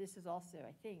this is also,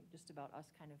 I think, just about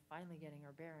us kind of finally getting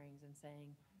our bearings and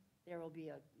saying, there will be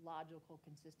a logical,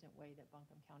 consistent way that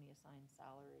Buncombe County assigns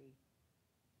salary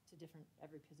to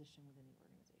every position within the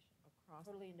organization. Across.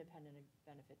 Totally independent of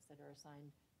benefits that are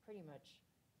assigned, pretty much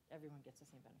everyone gets the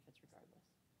same benefits regardless.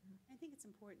 I think it's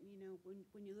important,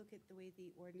 when you look at the way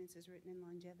the ordinance is written in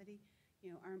longevity,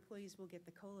 our employees will get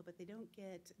the COLA, but they don't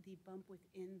get the bump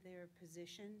within their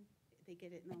position. They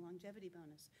get it in the longevity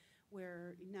bonus,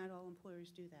 where not all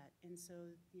employers do that. And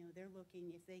so, they're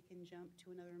looking if they can jump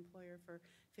to another employer for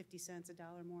 50 cents, $1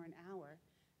 more an hour.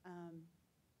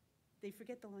 They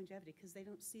forget the longevity because they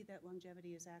don't see that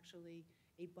longevity as actually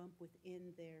a bump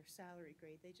within their salary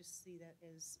grade. They just see that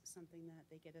as something that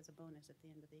they get as a bonus at the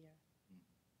end of the year.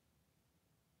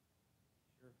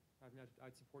 Sure.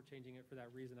 I'd support changing it for that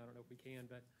reason. I don't know if we can,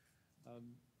 but, I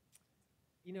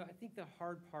think the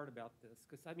hard part about this,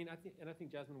 because I think,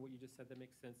 Jasmine, what you just said, that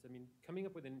makes sense. Coming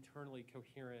up with an internally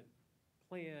coherent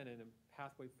plan and a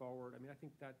pathway forward, I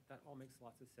think that all makes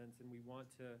lots of sense. And we want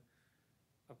to,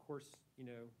 of course,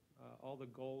 all the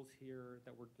goals here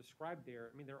that were described there,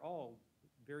 they're all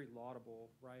very laudable,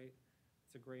 right?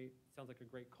 Sounds like a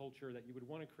great culture that you would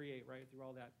want to create, right, through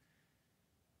all that.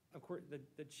 Of course,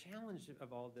 the challenge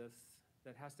of all this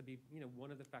that has to be,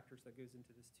 one of the factors that goes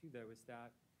into this too, though, is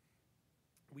that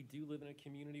we do live in a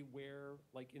community where,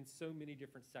 like in so many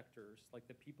different sectors, like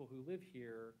the people who live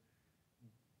here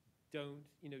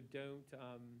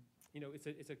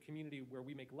it's a community where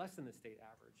we make less than the state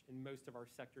average in most of our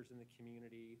sectors in the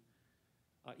community,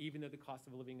 even though the cost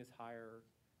of living is higher.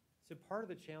 So part of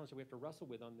the challenge that we have to wrestle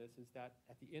with on this is that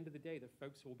at the end of the day, the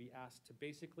folks will be asked to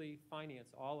basically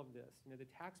finance all of this. The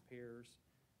taxpayers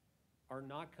are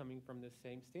not coming from the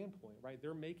same standpoint, right?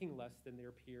 They're making less than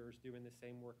their peers doing the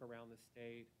same work around the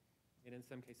state, and in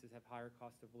some cases have higher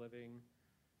cost of living.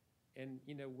 And,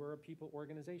 we're a people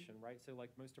organization, right? So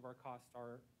like most of our costs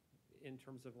are in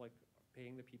terms of like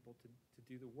paying the people to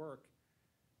do the work.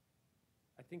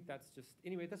 I think that's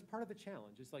that's part of the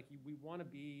challenge. It's like we want to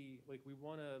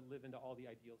live into all the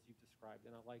ideals you've described,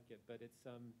 and I like it. But it's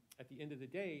at the end of the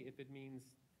day, if it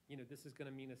means, this is going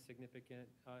to mean a significant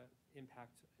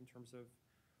impact in terms of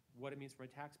what it means from a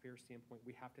taxpayer standpoint,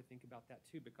 we have to think about that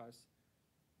too, because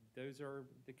those are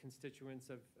the constituents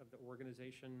of the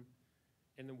organization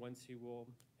and the ones who will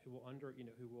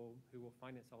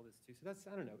finance all this too. So that's,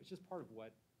 I don't know, it's just part of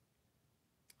what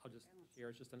I'll just share.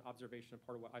 It's just an observation of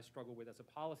part of what I struggle with as a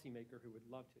policymaker who would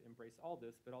love to embrace all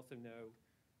this, but also know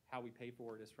how we pay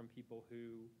for it is from people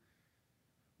who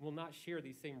will not share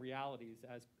these same realities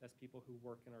as people who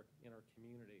work in our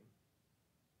community.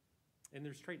 And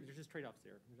there's just trade-offs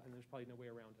there, and there's probably no way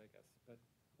around it, I guess, but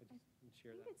I just would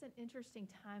share that. I think it's an interesting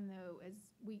time, though, as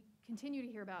we continue to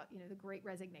hear about, the Great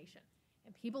Resignation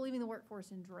and people leaving the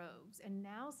workforce in droves, and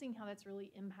now seeing how that's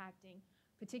really impacting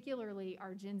particularly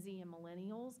our Gen Z and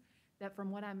millennials, that from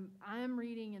what I'm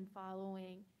reading and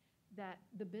following, that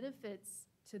the benefits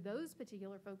to those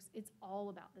particular folks, it's all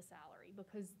about the salary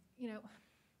because,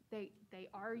 they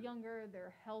are younger,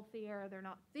 they're healthier, they're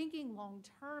not thinking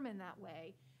long-term in that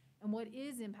way. And what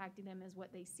is impacting them is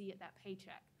what they see at that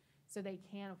paycheck. So they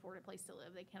can't afford a place to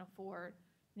live. They can't afford,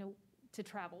 to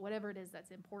travel, whatever it is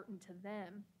that's important to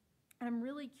them. I'm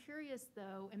really curious,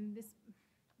 though, and this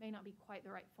may not be quite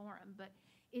the right forum, but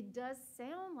it does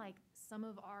sound like some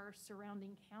of our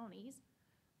surrounding counties,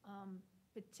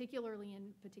 particularly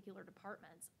in particular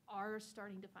departments, are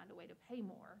starting to find a way to pay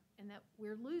more and that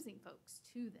we're losing folks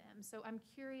to them. So I'm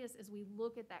curious, as we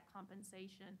look at that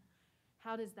compensation,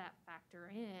 how does that factor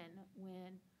in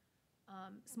when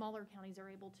smaller counties are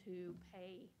able to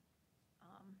pay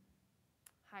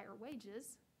higher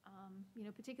wages?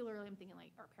 Particularly I'm thinking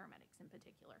like our paramedics in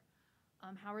particular.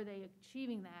 How are they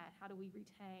achieving that? How do we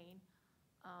retain?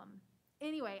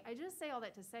 Anyway, I just say all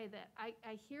that to say that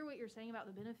I hear what you're saying about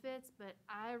the benefits, but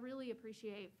I really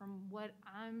appreciate from what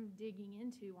I'm digging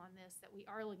into on this that we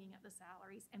are looking at the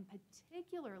salaries and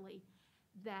particularly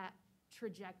that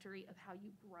trajectory of how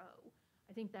you grow.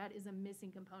 I think that is a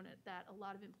missing component that a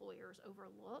lot of employers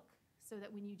overlook, so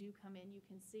that when you do come in, you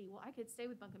can see, well, I could stay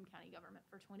with Buncombe County government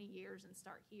for 20 years and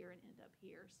start here and end up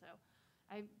here. So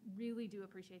I really do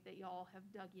appreciate that y'all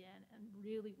have dug in and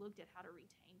really looked at how to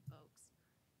retain folks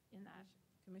in that.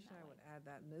 Commissioner, I would add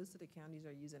that most of the counties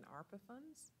are using ARPA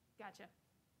funds. Gotcha.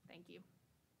 Thank you.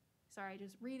 Sorry,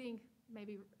 just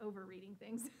maybe over-reading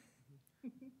things.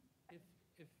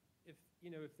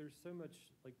 If there's so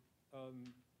much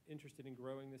interested in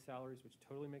growing the salaries, which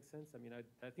totally makes sense.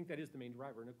 I think that is the main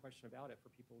driver, no question about it, for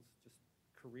people's just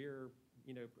career,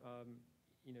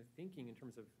 thinking in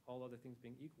terms of all other things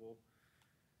being equal.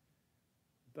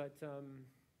 But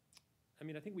I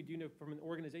mean, I think we do know from an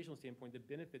organizational standpoint, the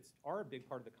benefits are a big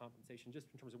part of the compensation, just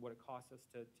in terms of what it costs us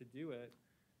to do it.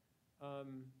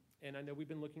 And I know we've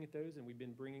been looking at those, and we've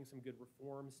been bringing some good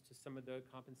reforms to some of the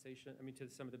compensation, I mean, to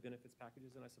some of the benefits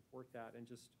packages, and I support that. And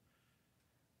just,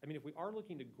 I mean, if we are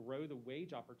looking to grow the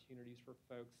wage opportunities for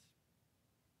folks,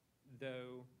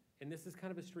 though, and this is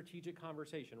kind of a strategic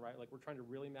conversation, right? Like, we're trying to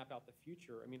really map out the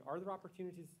future. I mean, are there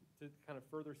opportunities to kind of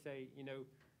further say, you know,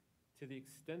 to the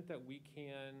extent that we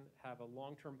can have a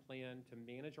long-term plan to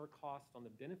manage our costs on the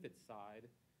benefits side,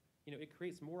 you know, it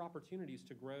creates more opportunities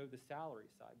to grow the salary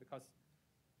side. Because,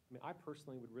 I mean, I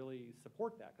personally would really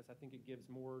support that, because I think it gives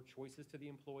more choices to the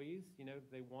employees. You know,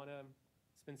 they want to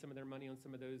spend some of their money on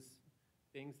some of those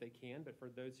things, they can, but for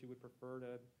those who would prefer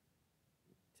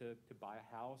to buy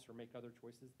a house or make other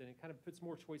choices, then it kind of puts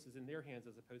more choices in their hands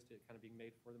as opposed to it kind of being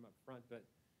made for them up front. But,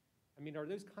 I mean, are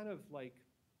those kind of like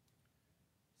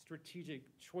strategic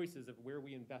choices of where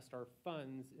we invest our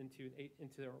funds into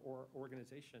our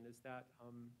organization? Is that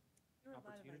There are a lot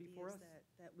of opportunity for ideas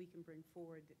us? that we can bring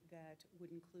forward that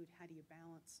would include how do you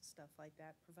balance stuff like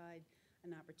that, provide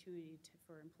an opportunity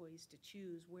for employees to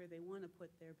choose where they want to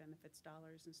put their benefits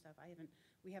dollars and stuff.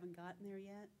 We haven't gotten there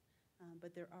yet,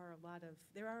 but there are a lot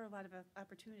of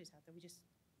opportunities out there.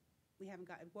 We haven't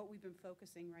gotten, what we've been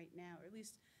focusing right now, or at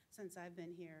least since I've been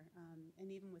here,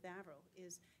 and even with Avril,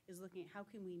 is looking at how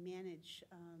can we manage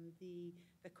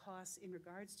the costs in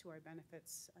regards to our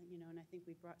benefits, you know, and I think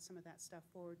we brought some of that stuff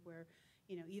forward where,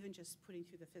 you know, even just putting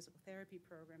through the physical therapy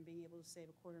program, being able to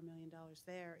save $250,000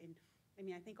 there. And I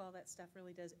mean, I think all that stuff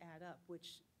really does add up,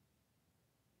 which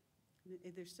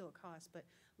there's still a cost, but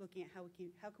looking at how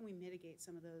can we mitigate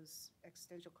some of those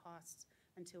existential costs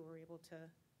until we're able to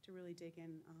really dig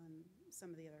in on some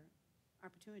of the other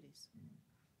opportunities.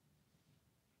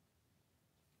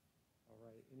 All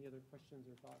right, any other questions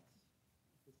or thoughts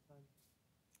at this time?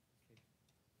 Okay.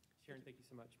 Sharon, thank you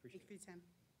so much, appreciate it. Thank you for your time.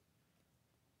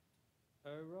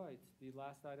 All right, the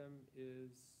last item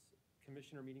is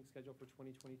commissioner meeting schedule for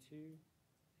 2022,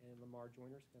 and Lamar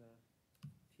Joyner's gonna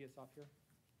tee us off here.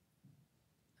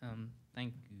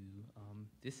 Thank you.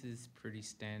 This is pretty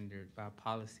standard by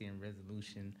policy and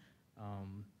resolution.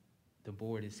 The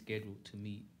board is scheduled to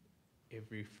meet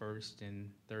every first and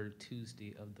third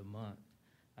Tuesday of the month.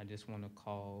 I just want to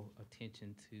call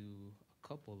attention to a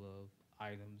couple of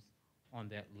items on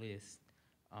that list.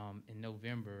 In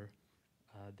November,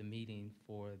 the meeting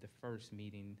for the first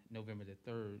meeting, November the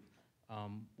 3rd,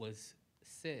 was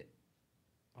set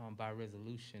by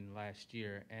resolution last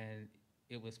year, and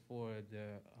it was for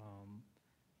the,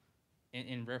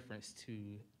 in reference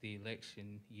to the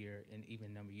election year and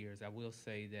even number years. I will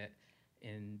say that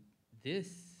in this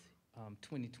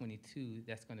 2022,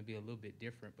 that's going to be a little bit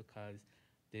different because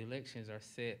the elections are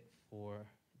set for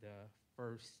the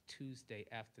first Tuesday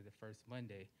after the first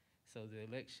Monday. So the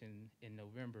election in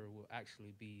November will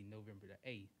actually be November the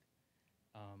 8th.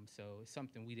 So it's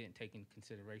something we didn't take into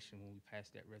consideration when we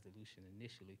passed that resolution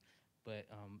initially. But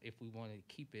if we want to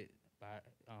keep it by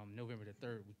November the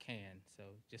 3rd, we can. So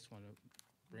just want to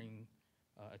bring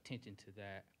attention to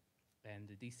that. And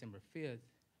the December 5th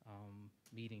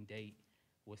meeting date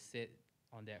was set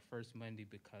on that first Monday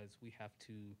because we have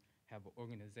to have an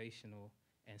organizational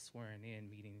and swearing in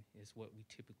meeting is what we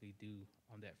typically do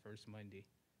on that first Monday.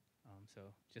 So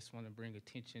just want to bring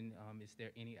attention. Is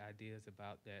there any ideas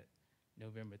about that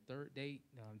November 3rd date?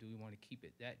 Do we want to keep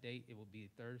it that date? It will be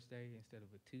a Thursday instead of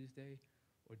a Tuesday?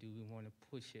 Or do we want to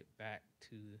push it back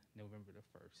to November the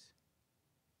 1st?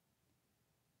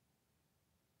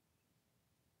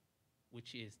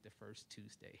 Which is the first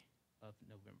Tuesday of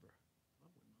November.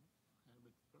 Have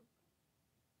it first.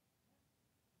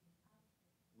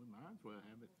 We might as well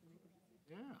have it.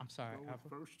 Yeah. I'm sorry, go with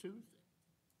Alfred? first Tuesday.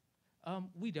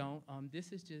 We don't.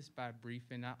 This is just by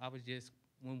briefing. I was just,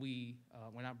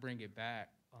 when I bring it back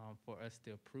for us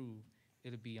to approve,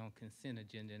 it'll be on consent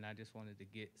agenda, and I just wanted to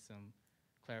get some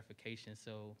clarification,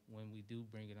 so when we do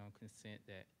bring it on consent,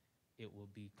 that it will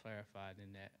be clarified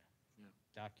in that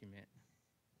document.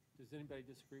 Does anybody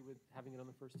disagree with having it on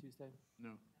the first Tuesday?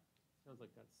 No. Sounds like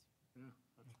that's. Yeah,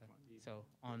 that's Okay. fine. So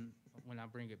when I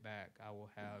bring it back, I will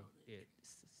have it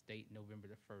state November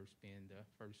the 1st being the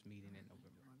first meeting in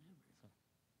November. So.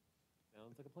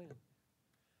 Sounds like a plan.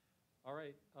 All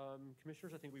right,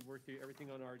 commissioners, I think we've worked through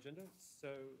everything on our agenda. So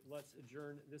let's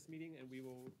adjourn this meeting, and we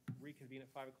will reconvene at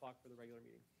 5 o'clock for the regular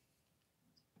meeting.